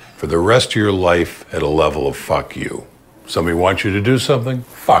you, for the rest of your life, at a level of fuck you. Somebody wants you to do something?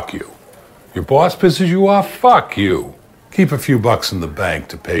 Fuck you. Your boss pisses you off? Fuck you. Keep a few bucks in the bank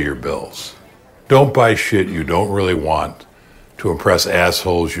to pay your bills. Don't buy shit you don't really want to impress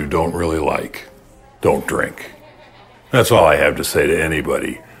assholes you don't really like. Don't drink. That's all I have to say to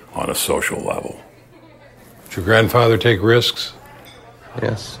anybody on a social level. Did your grandfather take risks?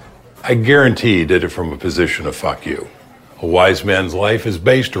 Yes. I guarantee he did it from a position of fuck you. A wise man's life is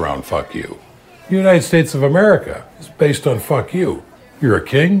based around fuck you. The United States of America is based on fuck you. You're a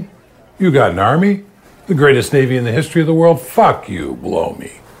king? You got an army? The greatest navy in the history of the world? Fuck you, blow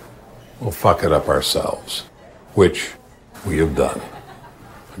me. We'll fuck it up ourselves, which we have done.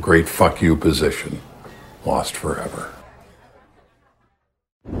 A great fuck you position, lost forever.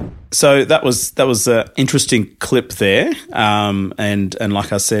 So that was an interesting clip there, and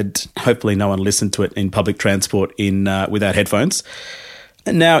like I said, hopefully no one listened to it in public transport without headphones.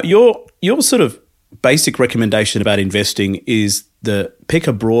 Now your sort of basic recommendation about investing is the pick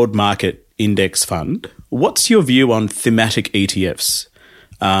a broad market index fund. What's your view on thematic ETFs?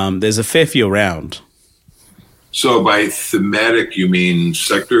 There's a fair few around. So by thematic, you mean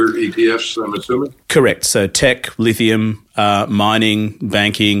sector ETFs, I'm assuming? Correct. So tech, lithium, mining,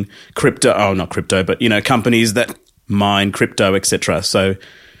 banking, crypto. Oh, not crypto, but, companies that mine crypto, etc. So,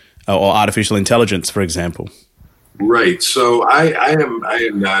 or artificial intelligence, for example. Right. So I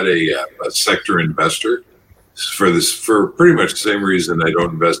am not a sector investor for pretty much the same reason I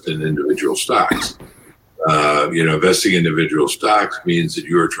don't invest in individual stocks. Investing in individual stocks means that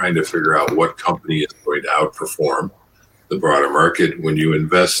you are trying to figure out what company is going to outperform the broader market. When you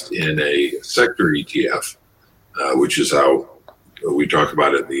invest in a sector ETF, which is how we talk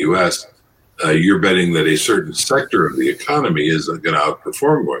about it in the U.S., you're betting that a certain sector of the economy is going to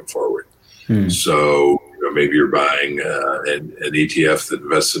outperform going forward. So maybe you're buying an ETF that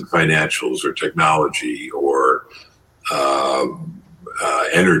invests in financials or technology or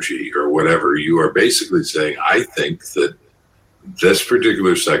energy or whatever. You are basically saying, I think that this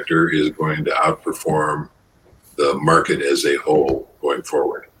particular sector is going to outperform the market as a whole going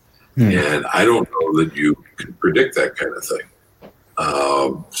forward. And I don't know that you can predict that kind of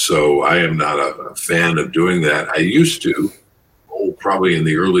thing. So I am not a fan of doing that. I used to, probably in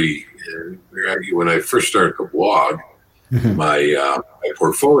the early, when I first started the blog, my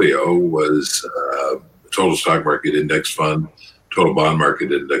portfolio was a total stock market index fund, total bond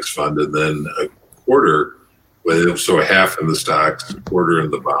market index fund, and then a quarter, so a half in the stocks, a quarter in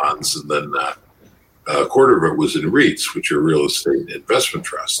the bonds, and then a quarter of it was in REITs, which are real estate investment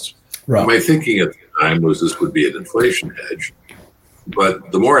trusts. Right. My thinking at the time was this would be an inflation hedge.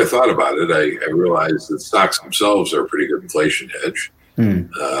 But the more I thought about it, I realized that stocks themselves are a pretty good inflation hedge,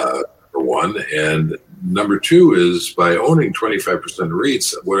 for one. And number two is by owning 25% of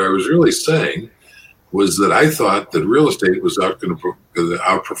REITs, what I was really saying was that I thought that real estate was going to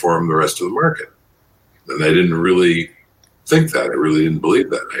outperform the rest of the market. And I didn't really think that. I really didn't believe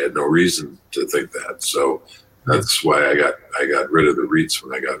that. I had no reason to think that. So that's why I got rid of the REITs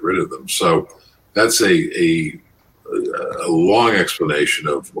when I got rid of them. So that's a long explanation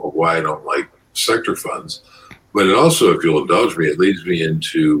of why I don't like sector funds. But it also, if you'll indulge me, it leads me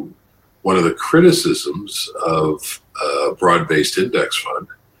into one of the criticisms of a broad-based index fund.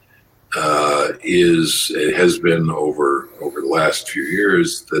 It has been over the last few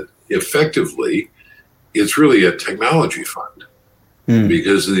years that effectively it's really a technology fund.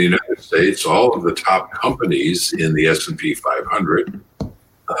 Because in the United States, all of the top companies in the S&P 500,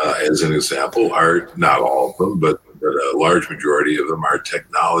 as an example, are not all of them, but a large majority of them are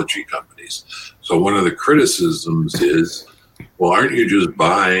technology companies. So one of the criticisms is, well, aren't you just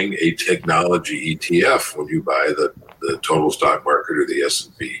buying a technology ETF when you buy the total stock market or the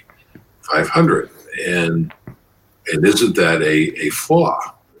S&P 500? And isn't that a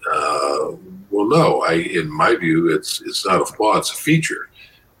flaw? Well, no. In my view, it's not a flaw; it's a feature.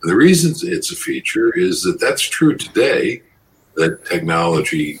 And the reason it's a feature is that that's true today. That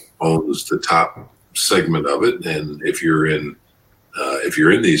technology owns the top segment of it, and if you're in If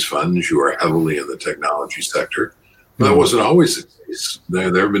you're in these funds, you are heavily in the technology sector. But that wasn't always the case.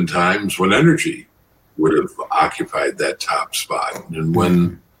 There have been times when energy would have occupied that top spot, and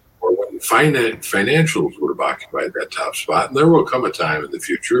when financials would have occupied that top spot. And there will come a time in the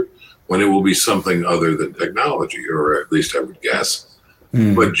future when it will be something other than technology, or at least I would guess.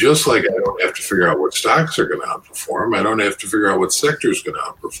 But just like I don't have to figure out what stocks are going to outperform, I don't have to figure out what sector is going to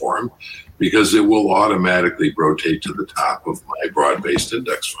outperform, because it will automatically rotate to the top of my broad-based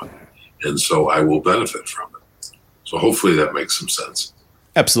index fund. And so I will benefit from it. So hopefully that makes some sense.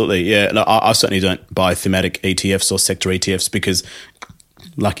 Absolutely, yeah. No, I certainly don't buy thematic ETFs or sector ETFs because,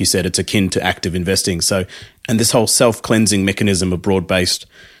 like you said, it's akin to active investing. So, and this whole self-cleansing mechanism of broad-based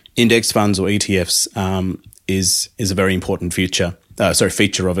index funds or ETFs is a very important feature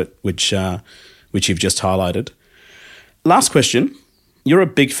of it, which you've just highlighted. Last question. You're a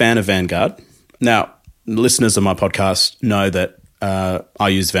big fan of Vanguard. Now, listeners of my podcast know that I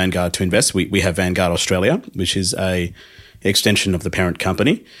use Vanguard to invest. We have Vanguard Australia, which is a extension of the parent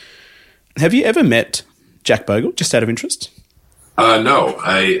company. Have you ever met Jack Bogle, just out of interest? No,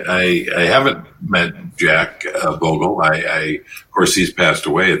 I haven't met Jack Bogle. Of course, he's passed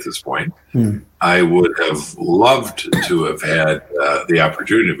away at this point. I would have loved to have had the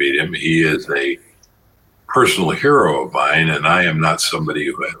opportunity to meet him. He is a personal hero of mine, and I am not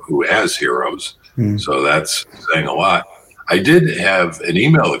somebody who has heroes. So that's saying a lot. I did have an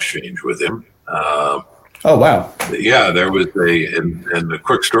email exchange with him. Oh, wow. Yeah, there was and a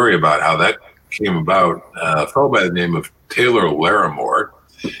quick story about how that came about. A fellow by the name of Taylor Larimore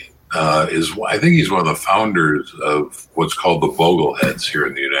I think he's one of the founders of what's called the Bogleheads here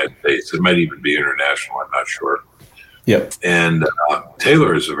in the United States. It might even be international, I'm not sure. Yep. And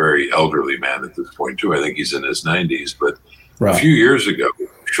Taylor is a very elderly man at this point, too. I think he's in his 90s. But a few years ago,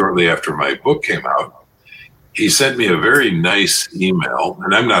 shortly after my book came out, he sent me a very nice email,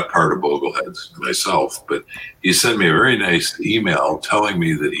 and I'm not part of Bogleheads myself, but he sent me a very nice email telling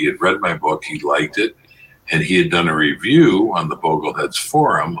me that he had read my book, he liked it, and he had done a review on the Bogleheads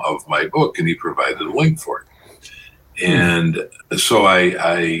forum of my book, and he provided a link for it. And so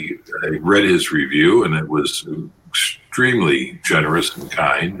I read his review, and it was extremely generous and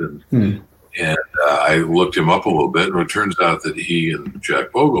kind, and I looked him up a little bit, and it turns out that he and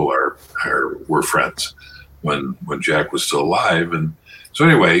Jack Bogle were friends when Jack was still alive. And so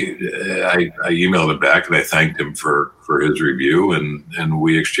anyway, I emailed him back and I thanked him for his review, and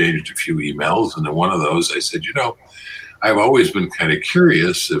we exchanged a few emails. And in one of those I said, I've always been kind of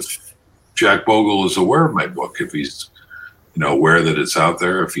curious if Jack Bogle is aware of my book, if he's aware that it's out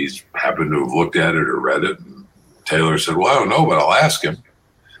there, if he's happened to have looked at it or read it. And Taylor said, well, I don't know, but I'll ask him.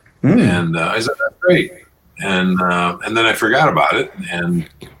 And I said, that's great. And then I forgot about it. And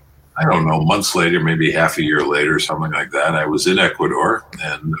I don't know, months later, maybe half a year later, something like that, I was in Ecuador,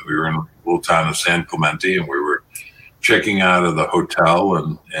 and we were in a little town of San Clemente, and we were checking out of the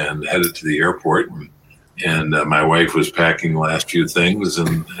hotel and headed to the airport. And my wife was packing the last few things,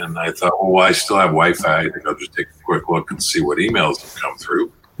 and I thought, well, I still have Wi-Fi. I think I'll just take a quick look and see what emails have come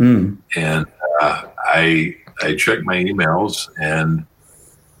through. And I checked my emails, and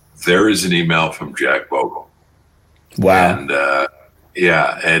there is an email from Jack Bogle. Wow. And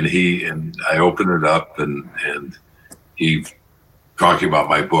and I opened it up, and he talking about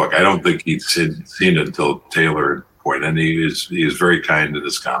my book. I don't think he'd seen it until Taylor pointed, and he is very kind in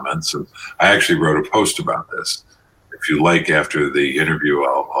his comments. And I actually wrote a post about this. If you like, after the interview,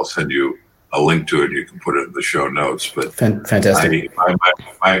 I'll send you a link to it. And you can put it in the show notes. But fantastic.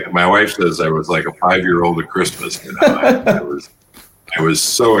 My wife says I was like a 5-year-old at Christmas. I was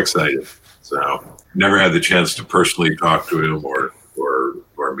so excited. So never had the chance to personally talk to him or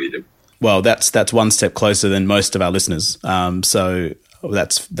meet him. Well, that's one step closer than most of our listeners. So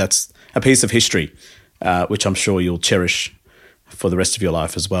that's a piece of history, which I'm sure you'll cherish for the rest of your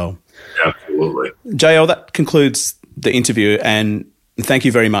life as well. Absolutely. JL, that concludes the interview, and thank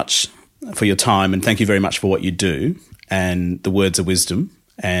you very much for your time, and thank you very much for what you do and the words of wisdom.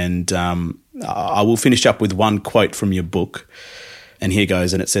 And I will finish up with one quote from your book. And here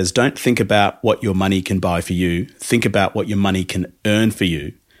goes, and it says, don't think about what your money can buy for you. Think about what your money can earn for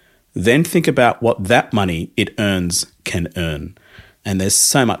you. Then think about what that money it earns can earn. And there's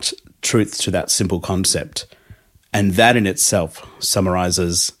so much truth to that simple concept. And that in itself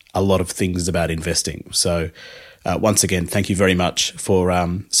summarizes a lot of things about investing. So once again, thank you very much for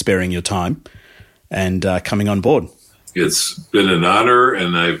sparing your time and coming on board. It's been an honor,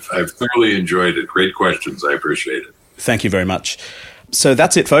 and I've thoroughly enjoyed it. Great questions. I appreciate it. Thank you very much. So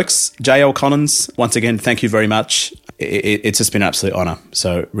that's it, folks. JL Collins, once again, thank you very much. It's just been an absolute honor.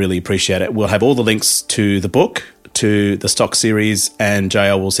 So really appreciate it. We'll have all the links to the book, to the stock series, and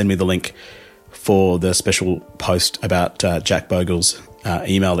JL will send me the link for the special post about Jack Bogle's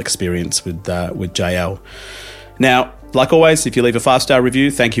email experience with JL. Now, like always, if you leave a 5-star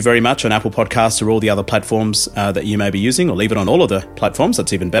review, thank you very much on Apple Podcasts or all the other platforms that you may be using, or leave it on all of the platforms.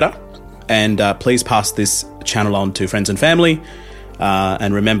 That's even better. And please pass this channel on to friends and family.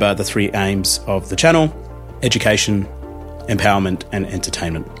 And remember the 3 aims of the channel: education, empowerment, and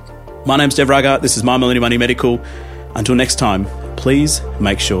entertainment. My name's Dev Raga. This is My Millennial Money Medical. Until next time, please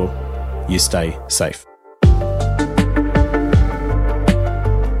make sure you stay safe.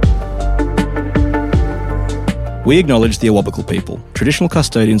 We acknowledge the Awabakal people, traditional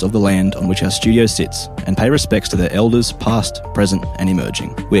custodians of the land on which our studio sits, and pay respects to their elders past, present and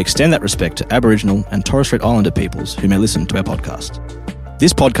emerging. We extend that respect to Aboriginal and Torres Strait Islander peoples who may listen to our podcast.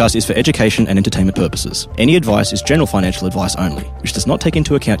 This podcast is for education and entertainment purposes. Any advice is general financial advice only, which does not take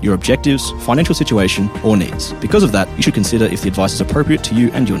into account your objectives, financial situation, or needs. Because of that, you should consider if the advice is appropriate to you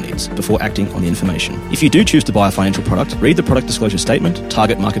and your needs before acting on the information. If you do choose to buy a financial product, read the product disclosure statement,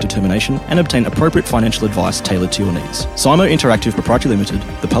 target market determination, and obtain appropriate financial advice tailored to your needs. Simo Interactive Proprietary Limited,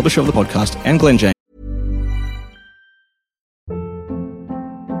 the publisher of the podcast, and Glenn James.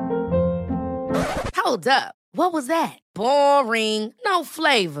 Hold up. What was that? Boring. No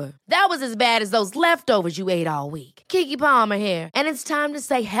flavor. That was as bad as those leftovers you ate all week. Keke Palmer here. And it's time to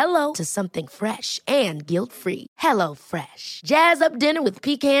say hello to something fresh and guilt-free. Hello Fresh. Jazz up dinner with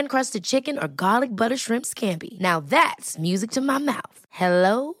pecan-crusted chicken or garlic butter shrimp scampi. Now that's music to my mouth.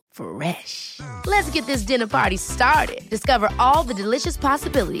 Hello Fresh. Let's get this dinner party started. Discover all the delicious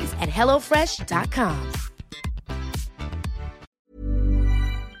possibilities at HelloFresh.com.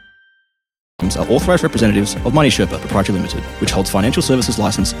 Are authorised representatives of Money Sherpa Proprietary Limited, which holds financial services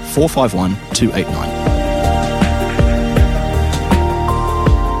license 451289.